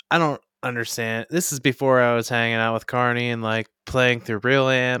 I don't understand. This is before I was hanging out with Carney and like playing through real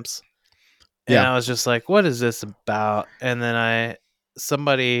amps. And yeah. I was just like, what is this about? And then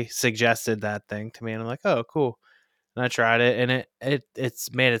somebody suggested that thing to me and I'm like, oh, cool. And I tried it and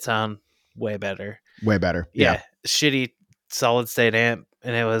it's made it sound way better. Way better. Yeah, Yeah, shitty solid state amp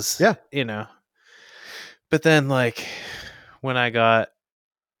and it was, yeah. but then like when I got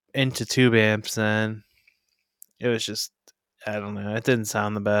into tube amps then it was just I don't know, it didn't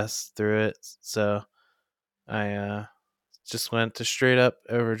sound the best through it. So I just went to straight up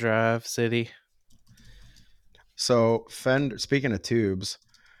overdrive city. So Fender, speaking of tubes,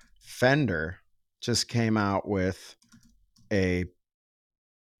 Fender just came out with a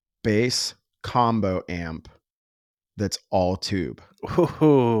bass combo amp that's all tube.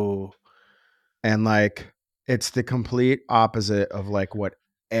 Ooh. And like it's the complete opposite of like what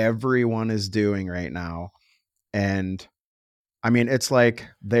everyone is doing right now. And I mean, it's like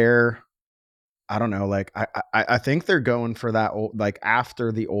I don't know, like I think they're going for that old, like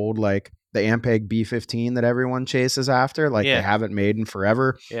after the old, like the Ampeg B15 that everyone chases after, like they Yeah. haven't made in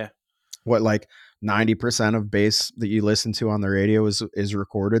forever. Yeah. What like 90% of bass that you listen to on the radio is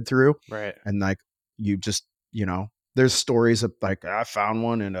recorded through. Right. And like you just, there's stories of like, I found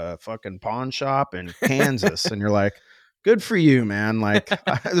one in a fucking pawn shop in Kansas. And you're like, good for you, man. Like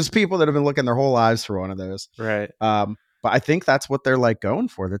there's people that have been looking their whole lives for one of those. Right. But I think that's what they're like going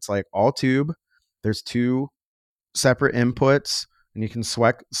for. That's like all tube. There's two separate inputs and you can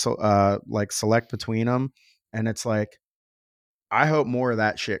like select between them. And it's like, I hope more of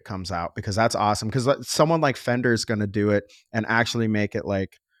that shit comes out because that's awesome. Because someone like Fender is going to do it and actually make it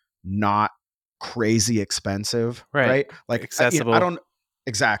like not crazy expensive, Right. right? Like I Accessible. don't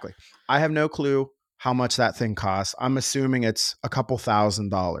exactly. I have no clue how much that thing costs. I'm assuming it's a couple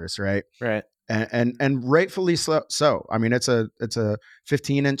 $1,000s, right? Right. And rightfully so. I mean, it's a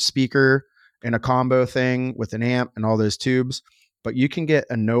 15-inch speaker in a combo thing with an amp and all those tubes, but you can get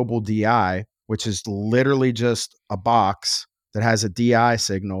a Noble DI, which is literally just a box that has a DI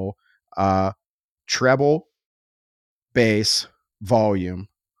signal, treble, bass, volume.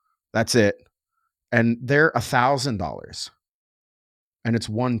 That's it, and they're $1,000, and it's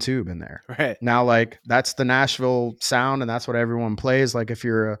one tube in there. Right. Now, like that's the Nashville sound, and that's what everyone plays. Like if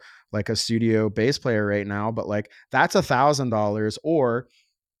you're a studio bass player right now, but like that's $1,000, or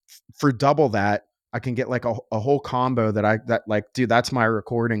for double that, I can get like a whole combo that like, dude, that's my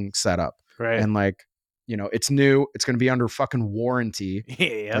recording setup, Right. and like it's new, it's going to be under fucking warranty,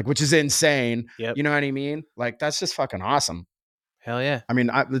 Yep. like, which is insane. Yep. You know what I mean? Like that's just fucking awesome. Hell yeah. I mean,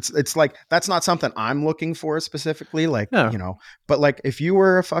 it's like that's not something I'm looking for specifically, like No. but like if you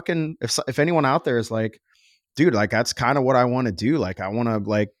were a fucking if anyone out there is like, dude, like that's kind of what I want to do. Like I want to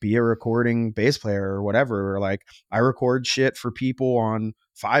like be a recording bass player or whatever, or like I record shit for people on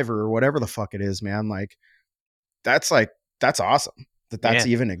Fiverr or whatever the fuck it is, man. Like that's awesome. that's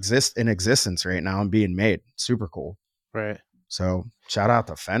Yeah. even in existence right now and being made. Super cool. Right. So shout out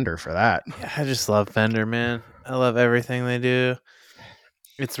to Fender for that. Yeah, I just love Fender, man. I love everything they do.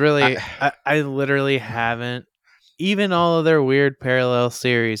 It's I, really I literally haven't, even all of their weird parallel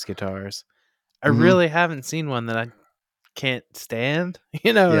series guitars. I mm-hmm. really haven't seen one that I can't stand.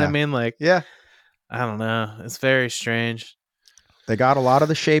 You know what I Yeah. mean? Like, Yeah. I don't know. It's very strange. They got a lot of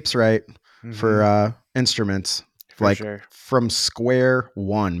the shapes right for Mhm. instruments, For like sure. from square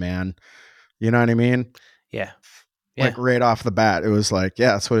one, man. You know what I mean? Yeah. Like Yeah. right off the bat, it was like,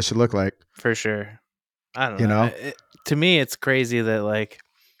 yeah, that's what it should look like. For sure. I don't You know. know? To me, it's crazy that like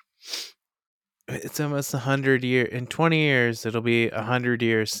it's almost 100 year in 20 years. It'll be 100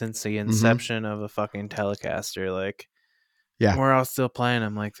 years since the Mm-hmm. inception of a fucking Telecaster. Like Yeah. we're all still playing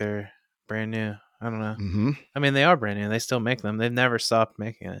them like they're brand new. I don't know. Mm-hmm. I mean, they are brand new. They still make them. They've never stopped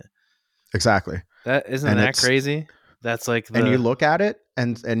making it. Exactly. That isn't And that it's crazy? That's like and you the look at it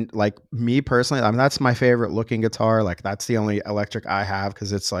and like me personally, I mean that's my favorite looking guitar. Like that's the only electric I have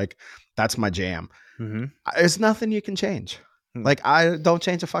because it's like that's my jam. mhm. There's nothing you can change. Mm. Like I don't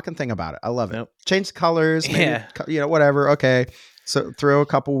change a fucking thing about it. I love it. Nope. Change the colors, maybe Yeah. whatever. Okay, so throw a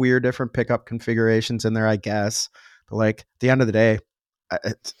couple weird different pickup configurations in there, I guess. But like at the end of the day,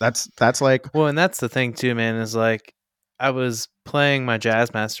 that's like Well, and that's the thing too, man, is like I was playing my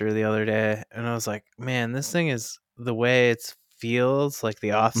Jazzmaster the other day and I was like, man, this thing is the way it feels, like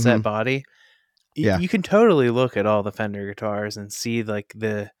the offset mhm, body. yeah, You can totally look at all the Fender guitars and see like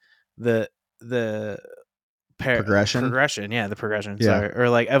the the progression. progression, yeah, the progression, Yeah, sorry, or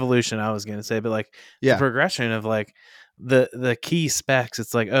like evolution, I was gonna say, but like the yeah, progression of like the key specs.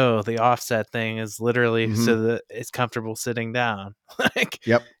 It's like, oh, the offset thing is literally mhm, so that it's comfortable sitting down, like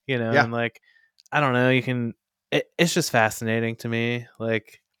yep, yeah, and like I don't know, you can. It's just fascinating to me,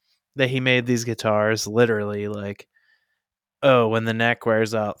 like that he made these guitars literally like, oh, when the neck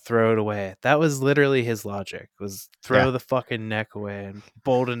wears out, throw it away. That was literally his logic, was yeah, throw the fucking neck away and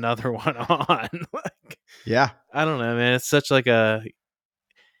bolt another one on. Like, yeah. I don't know, man. It's such like a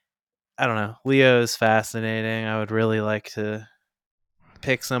I don't know. Leo is fascinating. I would really like to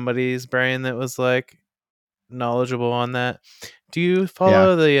pick somebody's brain that was like knowledgeable on that. Do you Yeah.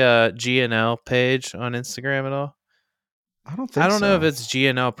 follow the GNL page on Instagram at all? I don't I think don't know if so. it's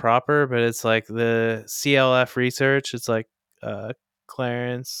GNL proper, but it's like the CLF research. It's like uh,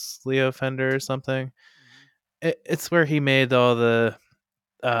 Clarence Leo Fender or something. It's where he made all the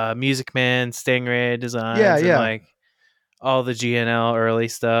Music Man Stingray Yeah, designs and yeah. like all the GNL early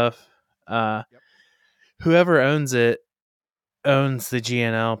stuff. Uh, Yep. whoever owns it owns the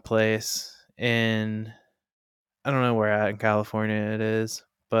GNL place in, I don't know where at in California it is,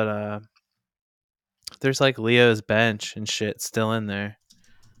 but there's like Leo's bench and shit still in there.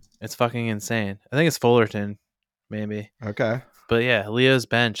 It's fucking insane. I think it's Fullerton, maybe. Okay. But yeah, Leo's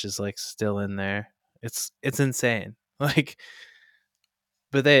bench is like still in there. It's insane. Like,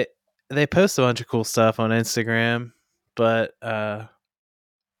 but they post a bunch of cool stuff on Instagram, but I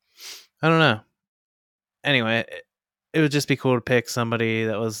don't know. Anyway, it would just be cool to pick somebody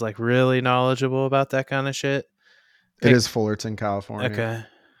that was like really knowledgeable about that kind of shit. It Pick is Fullerton, California. okay.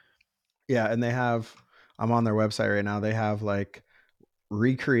 Yeah, and they have I'm on their website right now. They have like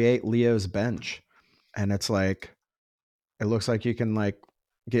recreate Leo's bench. And it's like it looks like you can like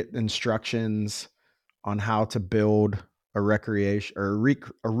get instructions on how to build a recreation or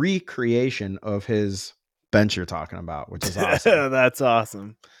a recreation of his bench you're talking about, which is awesome. That's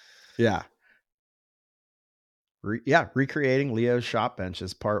awesome. Yeah. Yeah, recreating Leo's shop bench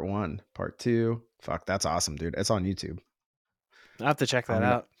is part 1. Part 2. Fuck, that's awesome, dude. It's on YouTube. I have to check I'm that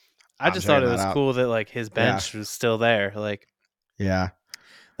gonna out. I I'm just thought checking it that was out. cool that like his Yeah. bench was still there. Like Yeah.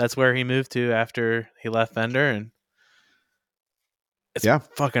 that's where he moved to after he left Fender, and it's Yeah.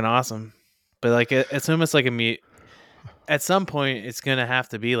 fucking awesome. But like it's almost like at some point it's gonna have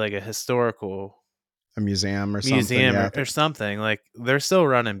to be like a historical A museum or something. museum Yeah. or something. Like they're still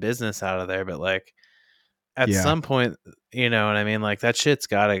running business out of there, but like at Yeah. some point, you know what I mean? Like that shit's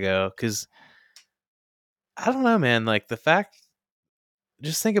gotta go. Cause I don't know, man. Like the fact,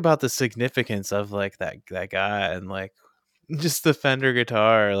 just think about the significance of like that guy and like just the Fender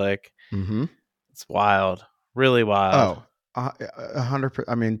guitar. Like Mm-hmm. it's wild, really wild, Oh, 100%.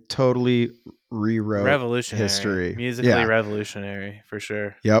 I mean, totally rewrote revolutionary, history. musically Yeah. revolutionary for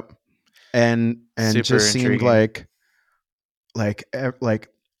sure. Yep. And Super just seemed intriguing. like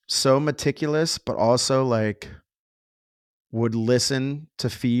so meticulous, but also like would listen to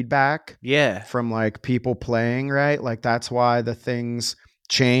feedback Yeah. from like people playing, right? Like that's why the things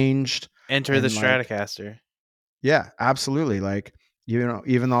changed Enter the and like Stratocaster. yeah, absolutely. Like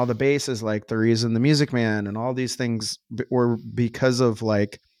even all the basses, like the reason the Music Man and all these things were because of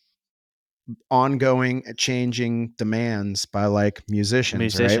like ongoing changing demands by like musicians,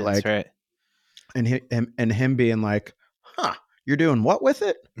 right? Musicians, Like, right? and him being like, huh, you're doing what with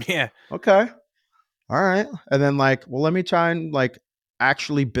it? Yeah, Okay. All right. And then like, well, let me try and like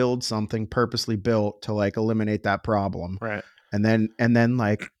actually build something purposely built to like eliminate that problem. right. And then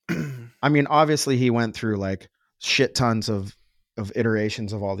like, I mean, obviously he went through like shit tons of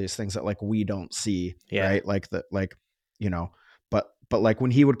iterations of all these things that like we don't see, Yeah. right? Like the like, you know, but like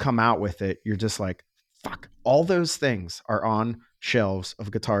when he would come out with it, you're just like, fuck, all those things are on shelves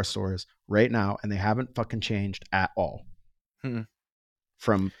of guitar stores right now and they haven't fucking changed at all Hmm.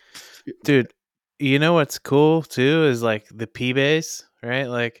 from Dude, you know what's cool too is like the P bass, right?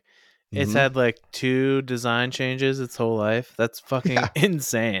 Like it's mhm. had like 2 design changes its whole life. That's fucking Yeah.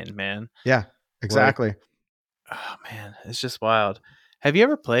 insane, man. Yeah. Like, Exactly. oh man, it's just wild. Have you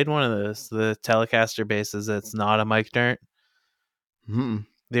ever played one of those, the Telecaster basses that's not a mic turn? Mhm.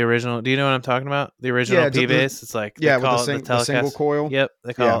 The original, do you know what I'm talking about? The original Yeah, P bass? It's like they yeah, with call it the the single Telecast. coil. Yep,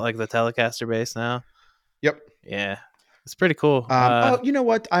 they call it Yeah. like the Telecaster bass now. Yep. Yeah. It's pretty cool. Oh, you know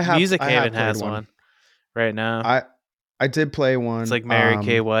what? Music I Haven have played has one. one right now. I I did play It's one. like Mary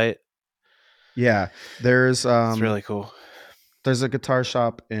Kay White. Yeah, It's really cool. there's a guitar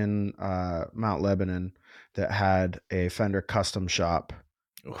shop in Mount Lebanon that had a Fender custom shop,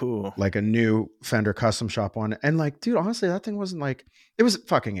 Ooh. like a new Fender custom shop one. And like, dude, honestly, that thing wasn't like, it was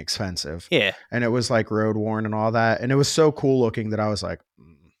fucking expensive, Yeah. and it was like road worn and all that, and it was so cool looking that I was like,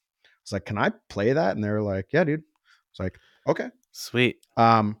 can I play that? And they were like, yeah, dude. It's like, okay. Sweet.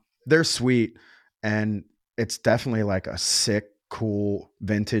 They're sweet, and it's definitely like a sick, cool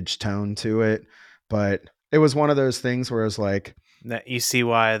vintage tone to it. But it was one of those things where it's like, That you see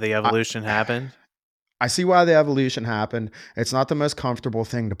why the I, evolution happened. I see why the evolution happened. It's not the most comfortable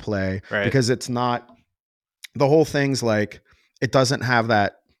thing to play Right. because it's not, the whole thing's like, it doesn't have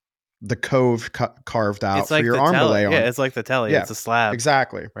that, the cove carved out It's for like your the arm to telly. lay Yeah, on. it's like the telly. Yeah, It's a slab.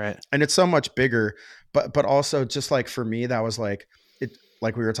 exactly. Right. And it's so much bigger, but also just like for me, that was like it,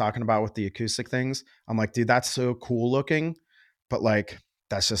 like we were talking about with the acoustic things. I'm like, dude, that's so cool looking, but like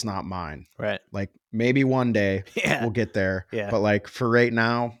that's just not mine. Right. Like maybe one day Yeah. we'll get there, Yeah. but like for right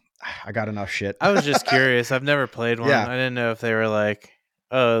now, I got enough shit. I was just curious. I've never played one. Yeah. I didn't know if they were like,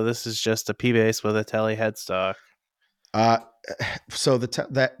 oh, this is just a P bass with a telly headstock. Uh so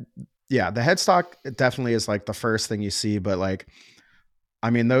that yeah, the headstock definitely is like the first thing you see, but like I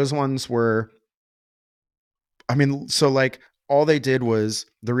mean those ones were, I mean, so like all they did was,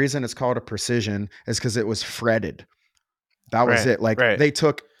 the reason it's called a precision is because it was fretted. That was Right. it. Like Right. they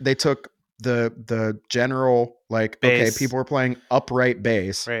took the general, like, okay, Bass. people were playing upright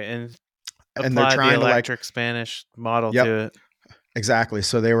bass Right. And and they're applied the trying to like, electric Spanish model to yep, it. exactly.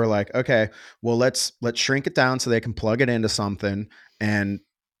 So they were like, okay, well let's shrink it down so they can plug it into something, and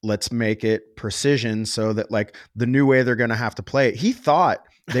let's make it precision so that like the new way they're gonna have to play it. He thought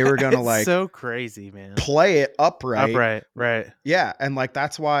they were gonna It's like so crazy, man. play it upright. Upright. Right. Yeah, and like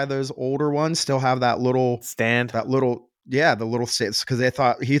that's why those older ones still have Stand. that little yeah, the little sits, because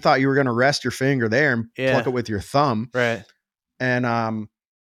he thought you were gonna rest your finger there and pluck Yeah. it with your thumb. Right. And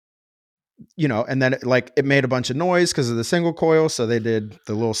and then like it made a bunch of noise because of the single coil, so they did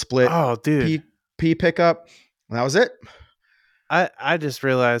the little split Oh, dude. P pickup, and that was it. I just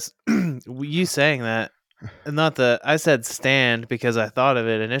realized you saying that, and not the I said stand because I thought of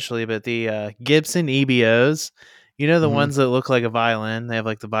it initially, but the Gibson EBOs, you know the Hmm. ones that look like a violin, they have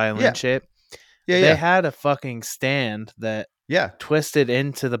like the violin Yeah, shape. yeah, They yeah, had a fucking stand that yeah. twisted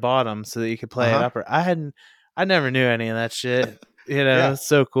into the bottom so that you could play it Uh-huh. upper. I never knew any of that shit. You know, Yeah. it's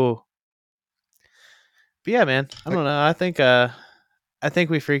so cool. But yeah, man, I Like don't know. I think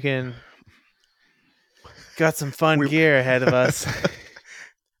we freaking got some fun we gear ahead of us.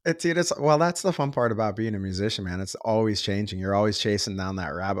 it's well, that's the fun part about being a musician, man. It's always changing. You're always chasing down that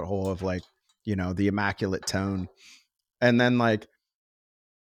rabbit hole of like, the immaculate tone. And then like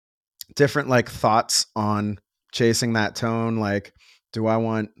different like thoughts on chasing that tone. Like, do I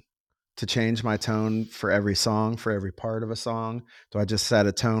want to change my tone for every song, for every part of a song? Do I just set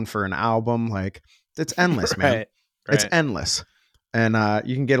a tone for an album? Like, it's endless, man. Right. It's Right. endless. And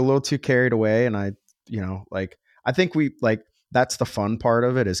you can get a little too carried away. And like, I think we like, that's the fun part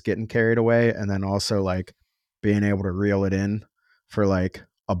of it, is getting carried away. And then also like being able to reel it in for like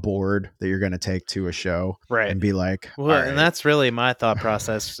a board that you're going to take to a show Right. and be like, all Well, and right. that's really my thought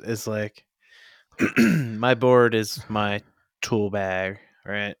process is like my board is my tool bag,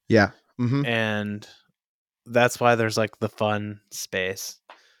 right? Yeah. Hmm. And that's why there's like the fun space.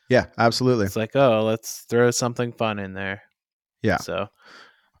 Yeah, absolutely. It's like, oh, let's throw something fun in there. Yeah. So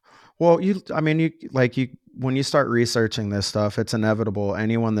Well, I mean, when you start researching this stuff, it's inevitable.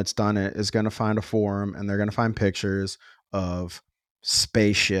 Anyone that's done it is going to find a forum and they're going to find pictures of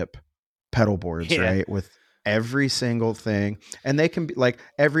spaceship pedal boards, yeah, right? With every single thing. And they can be like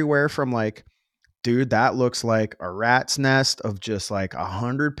everywhere from like, dude, that looks like a rat's nest of just like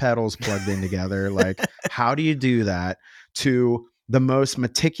 100 pedals plugged in together. Like, how do you do that? To the most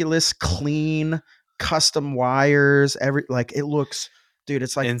meticulous, clean, custom wires. Like it looks, dude,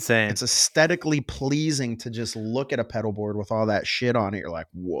 it's like insane. it's aesthetically pleasing to just look at a pedal board with all that shit on it. You're like,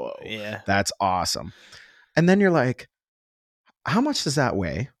 whoa, Yeah, that's awesome. And then you're like, how much does that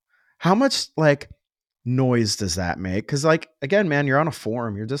weigh? How much like noise does that make? Because like again, man, you're on a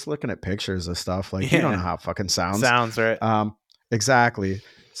forum. You're just looking at pictures of stuff. Like you don't yeah, know how it fucking sounds. sounds right. Um, exactly.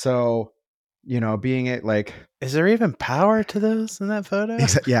 So being it like, Is there even power to those in that photo?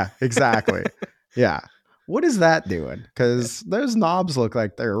 yeah, exactly. Yeah. What is that doing? Yeah. Because those knobs look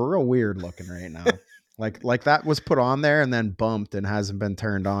like they're real weird looking right now. Like that was put on there and then bumped and hasn't been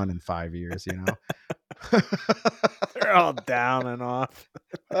turned on in 5 years. They're all down and off.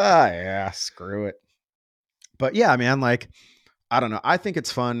 Ah, yeah, screw it. But yeah, man, like I don't know. I think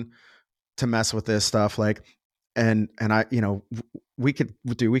it's fun to mess with this stuff. Like, and I, we could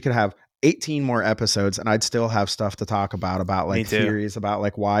have 18 more episodes, and I'd still have stuff to talk about Me like too. theories about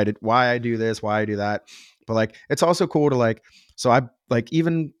like why I do this, why I do that. But like, it's also cool to like. So I like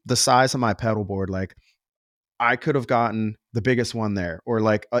even the size of my pedal board, like I could have gotten the biggest one there, or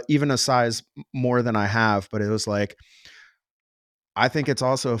like even a size more than I have. But it was like I think it's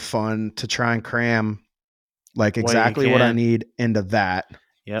also fun to try and cram like What you exactly what I can. need into that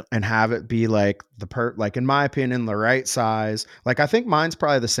Yep. and have it be like like in my opinion the right size. Like I think mine's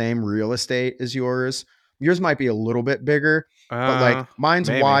probably the same real estate as yours. Yours might be a little bit bigger, but like mine's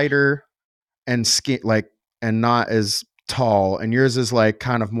Maybe. wider and and not as tall, and yours is like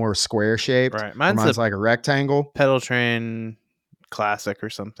kind of more square shaped, Right. where Mine's a mine's like a rectangle. pedal train classic or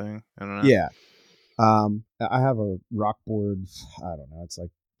something. I don't know. Yeah. I have a rock board. I don't know. It's like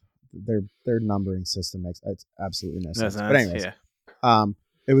their numbering system makes it's absolutely no No sense. But sense. anyways, Yeah. um,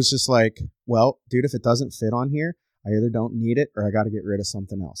 it was just like, well, dude, if it doesn't fit on here, I either don't need it or I got to get rid of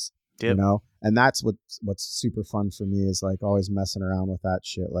something else, Yep. And that's what's super fun for me is like always messing around with that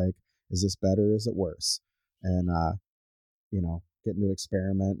shit. Like, is this better? Is it worse? And getting to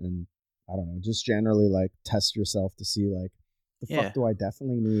experiment and I don't know, just generally like test yourself to see like the fuck Yeah. do I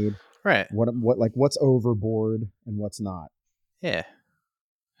definitely need? Right. What like what's overboard and what's not? Yeah.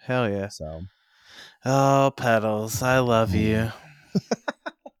 Hell yeah. So Oh, pedals. I love I you. know.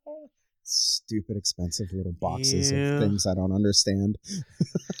 Stupid expensive little boxes of You. things I don't understand.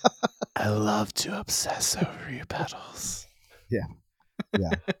 I love to obsess over you, pedals. Yeah.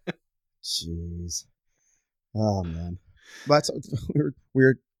 Yeah. Jeez. Oh man. That's we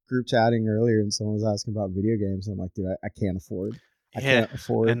were group chatting earlier and someone was asking about video games and I'm like, dude, I can't afford. I Yeah. can't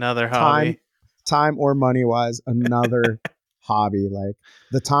afford Another time hobby. time or money wise another hobby. Like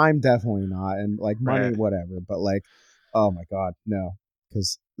the time definitely not and like money Right. whatever, but like oh my god, no.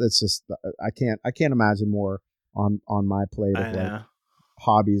 Cuz it's just I can't imagine more on my plate of I like know.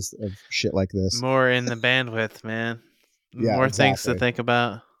 hobbies of shit like this. More in the bandwidth, man. Yeah, More things to exactly. think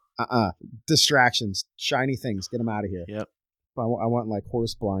about. Distractions, shiny things, get them out of here. Yep. I want like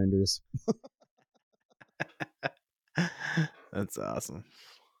horse blinders. That's awesome.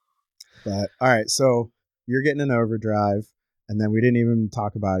 But all right, so you're getting an overdrive, and then we didn't even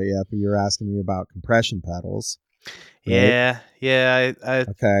talk about it yet, but you're asking me about compression pedals, right? Yeah. Yeah.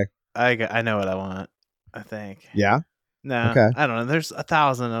 Okay. I know what I want. I think. Yeah. No, Okay. I don't know. There's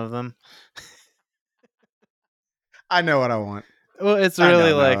 1,000 of them. I know what I want. Well, it's I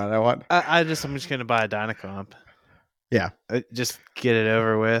really know like what I want. I'm just gonna buy a Dynacomp. Yeah. Just get it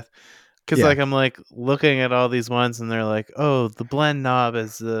over with. Cause Yeah. like I'm like looking at all these ones and they're like, oh, the blend knob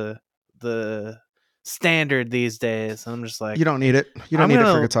is the standard these days. And I'm just You like, don't need it. You don't I'm need it for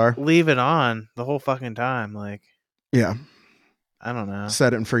gonna guitar. leave it on the whole fucking time. Like, Yeah. I don't know.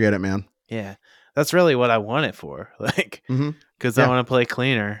 Set it and forget it, man. Yeah. That's really what I want it for. Like, Mm-hmm. cause I Yeah. want to play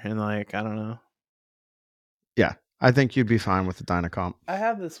cleaner and like, I don't know. Yeah. I think you'd be fine with the Dynacomp. I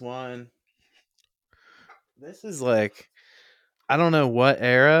have this one. This is like I don't know what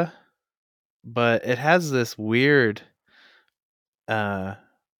era, but it has this weird uh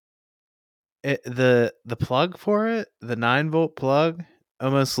the plug for it, the 9-volt plug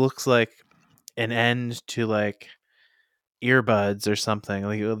almost looks like an end to like earbuds or something,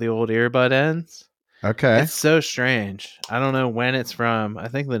 like the old earbud ends. Okay. It's so strange. I don't know when it's from. I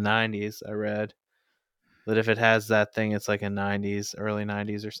think the 90s I read that if it has that thing it's like a 90s, early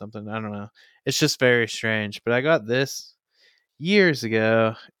 90s or something. I don't know. It's just very strange. But I got this years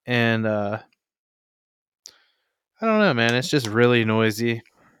ago, and I don't know, man. It's just really noisy.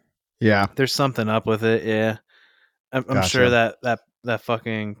 Yeah, There's something up with it. Yeah, I'm sure gotcha. that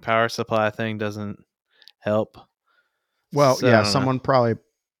fucking power supply thing doesn't help. Well, So I yeah, don't know. someone probably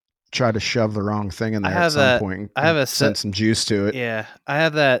tried to shove the wrong thing in I there at have some that. point I have and a sent set. some juice to it. Yeah, I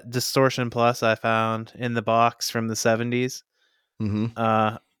have that distortion plus I found in the box from the 70s. Hmm.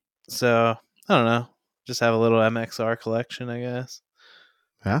 Uh, so I don't know. Just have a little MXR collection, I guess.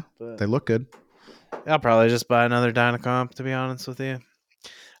 Yeah, But they look good. I'll probably just buy another Dynacomp, to be honest with you.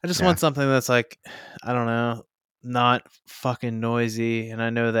 I just Yeah, want something that's like, I don't know, not fucking noisy, and I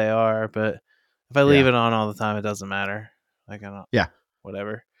know they are, but if I leave yeah, it on all the time, it doesn't matter. Like I don't, yeah.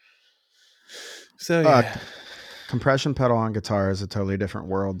 whatever. So Uh, yeah, Compression pedal on guitar is a totally different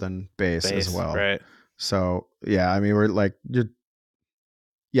world than bass as bass, well. right, So yeah, I mean, we're like,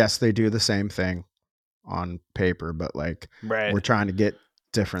 yes, they do the same thing on paper, but like right. we're trying to get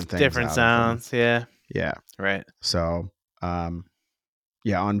different things Different out of them. sounds, yeah, Yeah. right. So, um,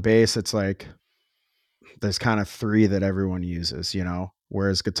 yeah, on bass, it's like there's kind of three that everyone uses,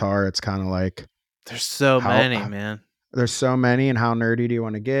 whereas guitar, it's kind of like There's so how many, man. there's so many, and how nerdy do you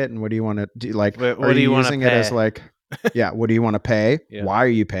want to get, and what do you want to do? Like, are What do you you want to using it as pay? like, yeah, what do you want to pay? Yeah, Why are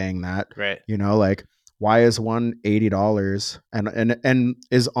you paying that? right. Like, why is one $80 and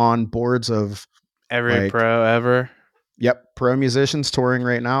is on boards of Every like, pro ever. yep, pro musicians touring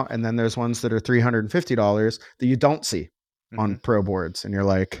right now, and then there's ones that are $350 that you don't see on Hmm. pro boards, and you're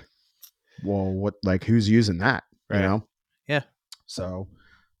like, well, what, like, who's using that? Right. Yeah. So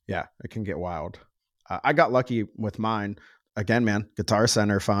yeah, it can get wild. I got lucky with mine. Again, man, Guitar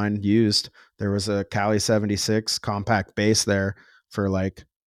Center fine used. There was a Cali 76 compact bass there for like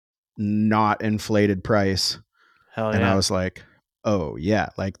not inflated price. Hell And I yeah. was like, oh yeah,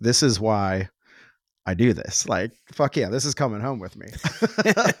 like this is why I do this. Like, fuck yeah, this is coming home with me.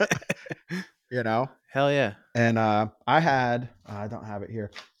 you know? Hell yeah. And I don't have it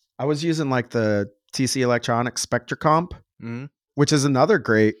here. I was using like the TC Electronics Spectre Comp, Hmm. which is another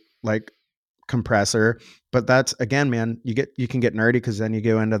great like compressor. But that's, again, man, you can get nerdy because then you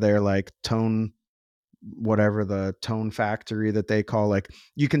go into their like tone, whatever the tone factory that they call, like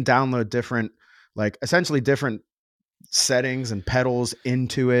you can download different, like essentially different settings and pedals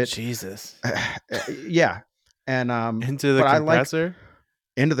into it. Jesus. Yeah. And Into the but I like compressor?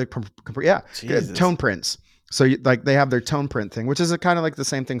 into the yeah, Jesus. tone prints. So like they have their tone print thing, which is a kind of like the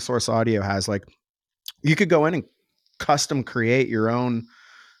same thing Source Audio has. Like you could go in and custom create your own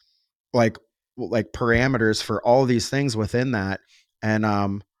like parameters for all these things within that.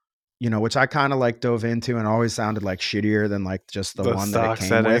 And which I kind of like dove into and always sounded like shittier than like just the The one that it stock came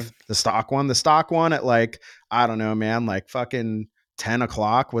setting. with, the stock one at like, I don't know, man, like fucking 10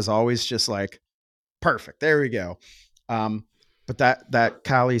 o'clock was always just like perfect. There we go. um but that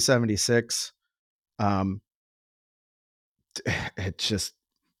Cali 76, um it just,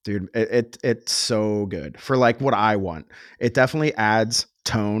 dude, it's so good for like what I want. It definitely adds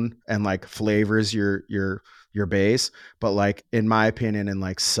tone and like flavors your bass, but like in my opinion, in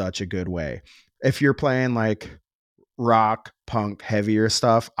like such a good way. If you're playing like rock, punk, heavier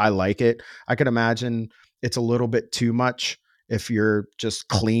stuff, I like it. I could imagine it's a little bit too much if you're just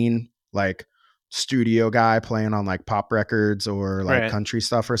clean, like studio guy playing on like pop records or like Right. country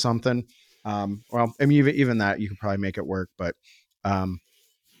stuff or something. Well, I mean, even that you could probably make it work, but um,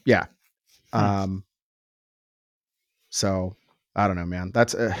 yeah. Hmm. Um, so I don't know, man.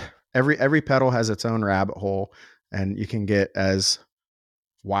 That's every pedal has its own rabbit hole, and you can get as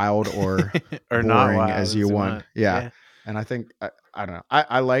wild or Or not boring wild as you as you want. want. Yeah. Yeah. And I think I don't know.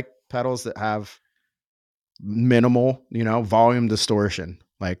 I like pedals that have minimal, volume distortion.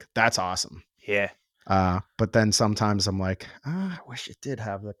 Like that's awesome. Yeah. But then sometimes I'm like, I wish it did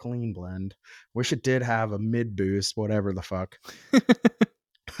have the clean blend. Wish it did have a mid boost, whatever the fuck.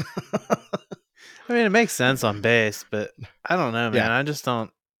 I mean, it makes sense on bass, but I don't know, man. Yeah. I just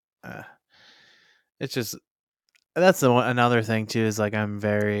don't. Uh, it's just that's another thing too. Is like I'm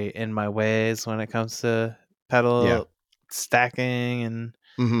very in my ways when it comes to Yeah. pedal stacking and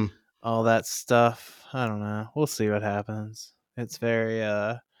Hmm. all that stuff. I don't know. We'll see what happens. It's very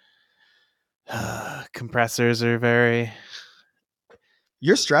compressors are very.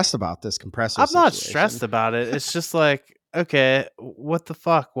 You're stressed about this compressor I'm not situation. stressed about it. It's just like, okay, what the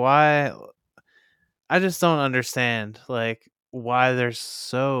fuck? Why? I just don't understand like why there's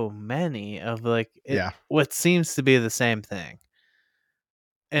so many of like it Yeah. what seems to be the same thing.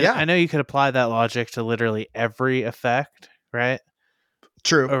 And Yeah. I know you could apply that logic to literally every effect, right?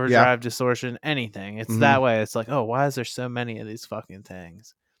 True. Yeah. Overdrive, distortion, anything. It's Hmm. that way. It's like, oh, why is there so many of these fucking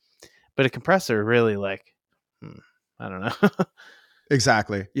things? But a compressor really like, hmm, I don't know.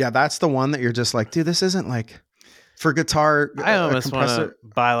 Exactly. Yeah, that's the one that you're just like, dude, this isn't like for guitar I a almost want to compressor.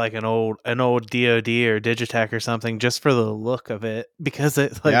 buy like an old DoD or Digitech or something just for the look of it, because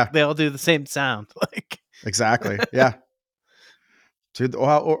it like Yeah, they all do the same sound. Like, exactly. Yeah. Dude,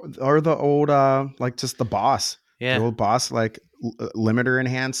 or the old like just the Boss. The yeah, old Boss like limiter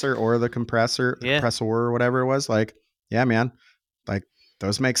enhancer or the yeah, compressor or whatever it was. Like, yeah, man. Like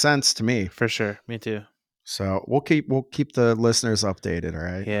those make sense to me. for sure. Me too. So we'll keep the listeners updated, all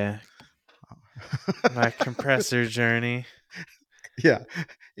right? Yeah, my compressor journey. Yeah.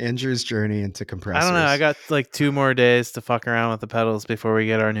 Andrew's journey into I don't know. I compressors. got like 2 more days to fuck around with the pedals before we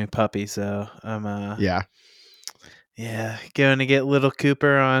get our new puppy. So I'm Yeah. yeah, going to get little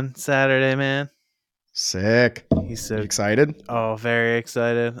Cooper on Saturday, man. Sick. He's You so excited? very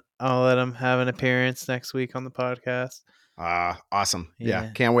excited. I'll let him have an appearance next week on the podcast. Awesome. Yeah.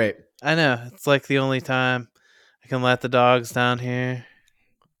 Yeah, Can't wait. I know. It's like the only time I can let the dogs down here.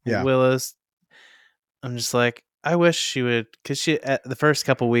 Yeah. Willow's, I'm just like, I wish she would, because she, at the first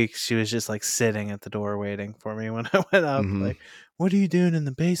couple weeks, she was just like sitting at the door waiting for me when I went up. Mm-hmm. Like, what are you doing in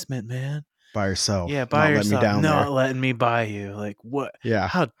the basement, man? By Yeah, yourself. by Not letting me yourself, down there. not letting me by you. Like, what? Yeah.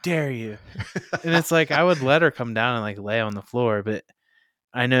 How dare you? And it's like, I would let her come down and like lay on the floor, but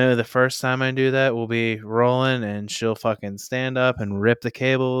I know the first time I do that, we'll be rolling and she'll fucking stand up and rip the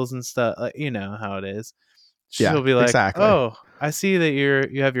cables and stuff. Like, you know how it is. Yeah, She'll be like, exactly. "Oh, I see that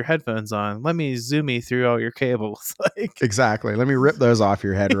you have your headphones on. Let me zoom me through all your cables." Like, Exactly. Let me rip those off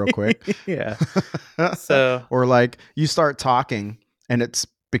your head real quick. yeah. So, Or like you start talking and it's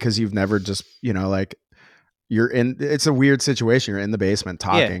because you've never just, like you're in it's a weird situation. You're in the basement yeah.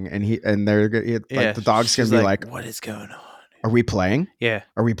 talking and they're like Yeah. the dog's going She's to be like, like, "What is going on?" "Are we playing? Yeah.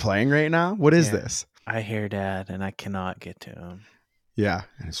 Are we playing right now? What is Yeah. this?" I hear Dad and I cannot get to him. Yeah,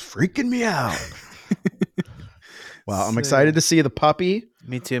 and it's freaking me out. Well, I'm So, excited yeah. to see the puppy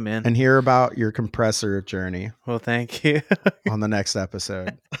Me too, man. and hear about your compressor journey Well, thank you. on the next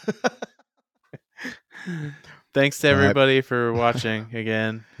episode. Thanks to But everybody for watching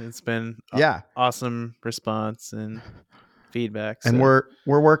again. It's been yeah, awesome response and feedback. and So,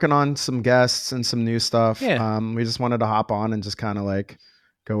 we're working on some guests and some new stuff. yeah. We just wanted to hop on and just kind of like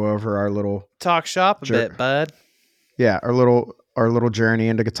go over our little Talk shop a bit, bud. our little journey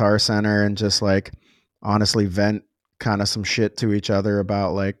into Guitar Center and just like honestly vent kind of some shit to each other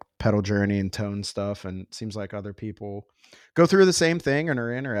about like pedal journey and tone stuff. And it seems like other people go through the same thing and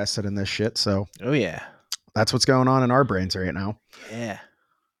are interested in this shit. So Oh, yeah. that's what's going on in our brains right now. Yeah.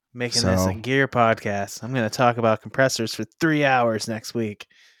 Making this a So gear podcast. I'm going to talk about compressors for 3 hours next week.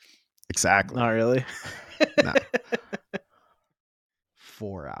 exactly. Not really. No.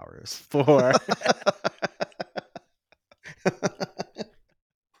 4 hours. 4.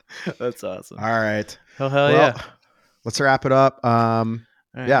 That's awesome. All right. Oh, hell Well, yeah. let's wrap it up. All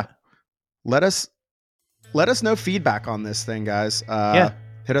right. Yeah. Let us know feedback on this thing, guys. Yeah.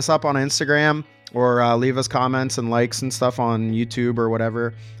 Hit us up on Instagram or leave us comments and likes and stuff on YouTube or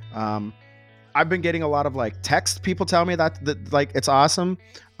whatever. I've been getting a lot of like text people tell me that like it's awesome,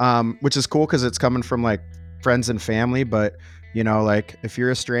 which is cool because it's coming from like friends and family. But like if you're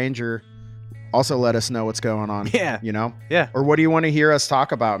a stranger, also let us know what's going on. Yeah. Yeah. Or what do you want to hear us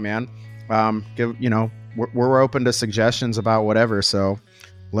talk about, man? We're open to suggestions about whatever. So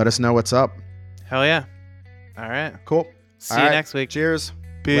let us know what's up. Hell yeah. All right. Cool. See All you right. next week. Cheers.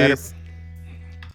 Peace. Later.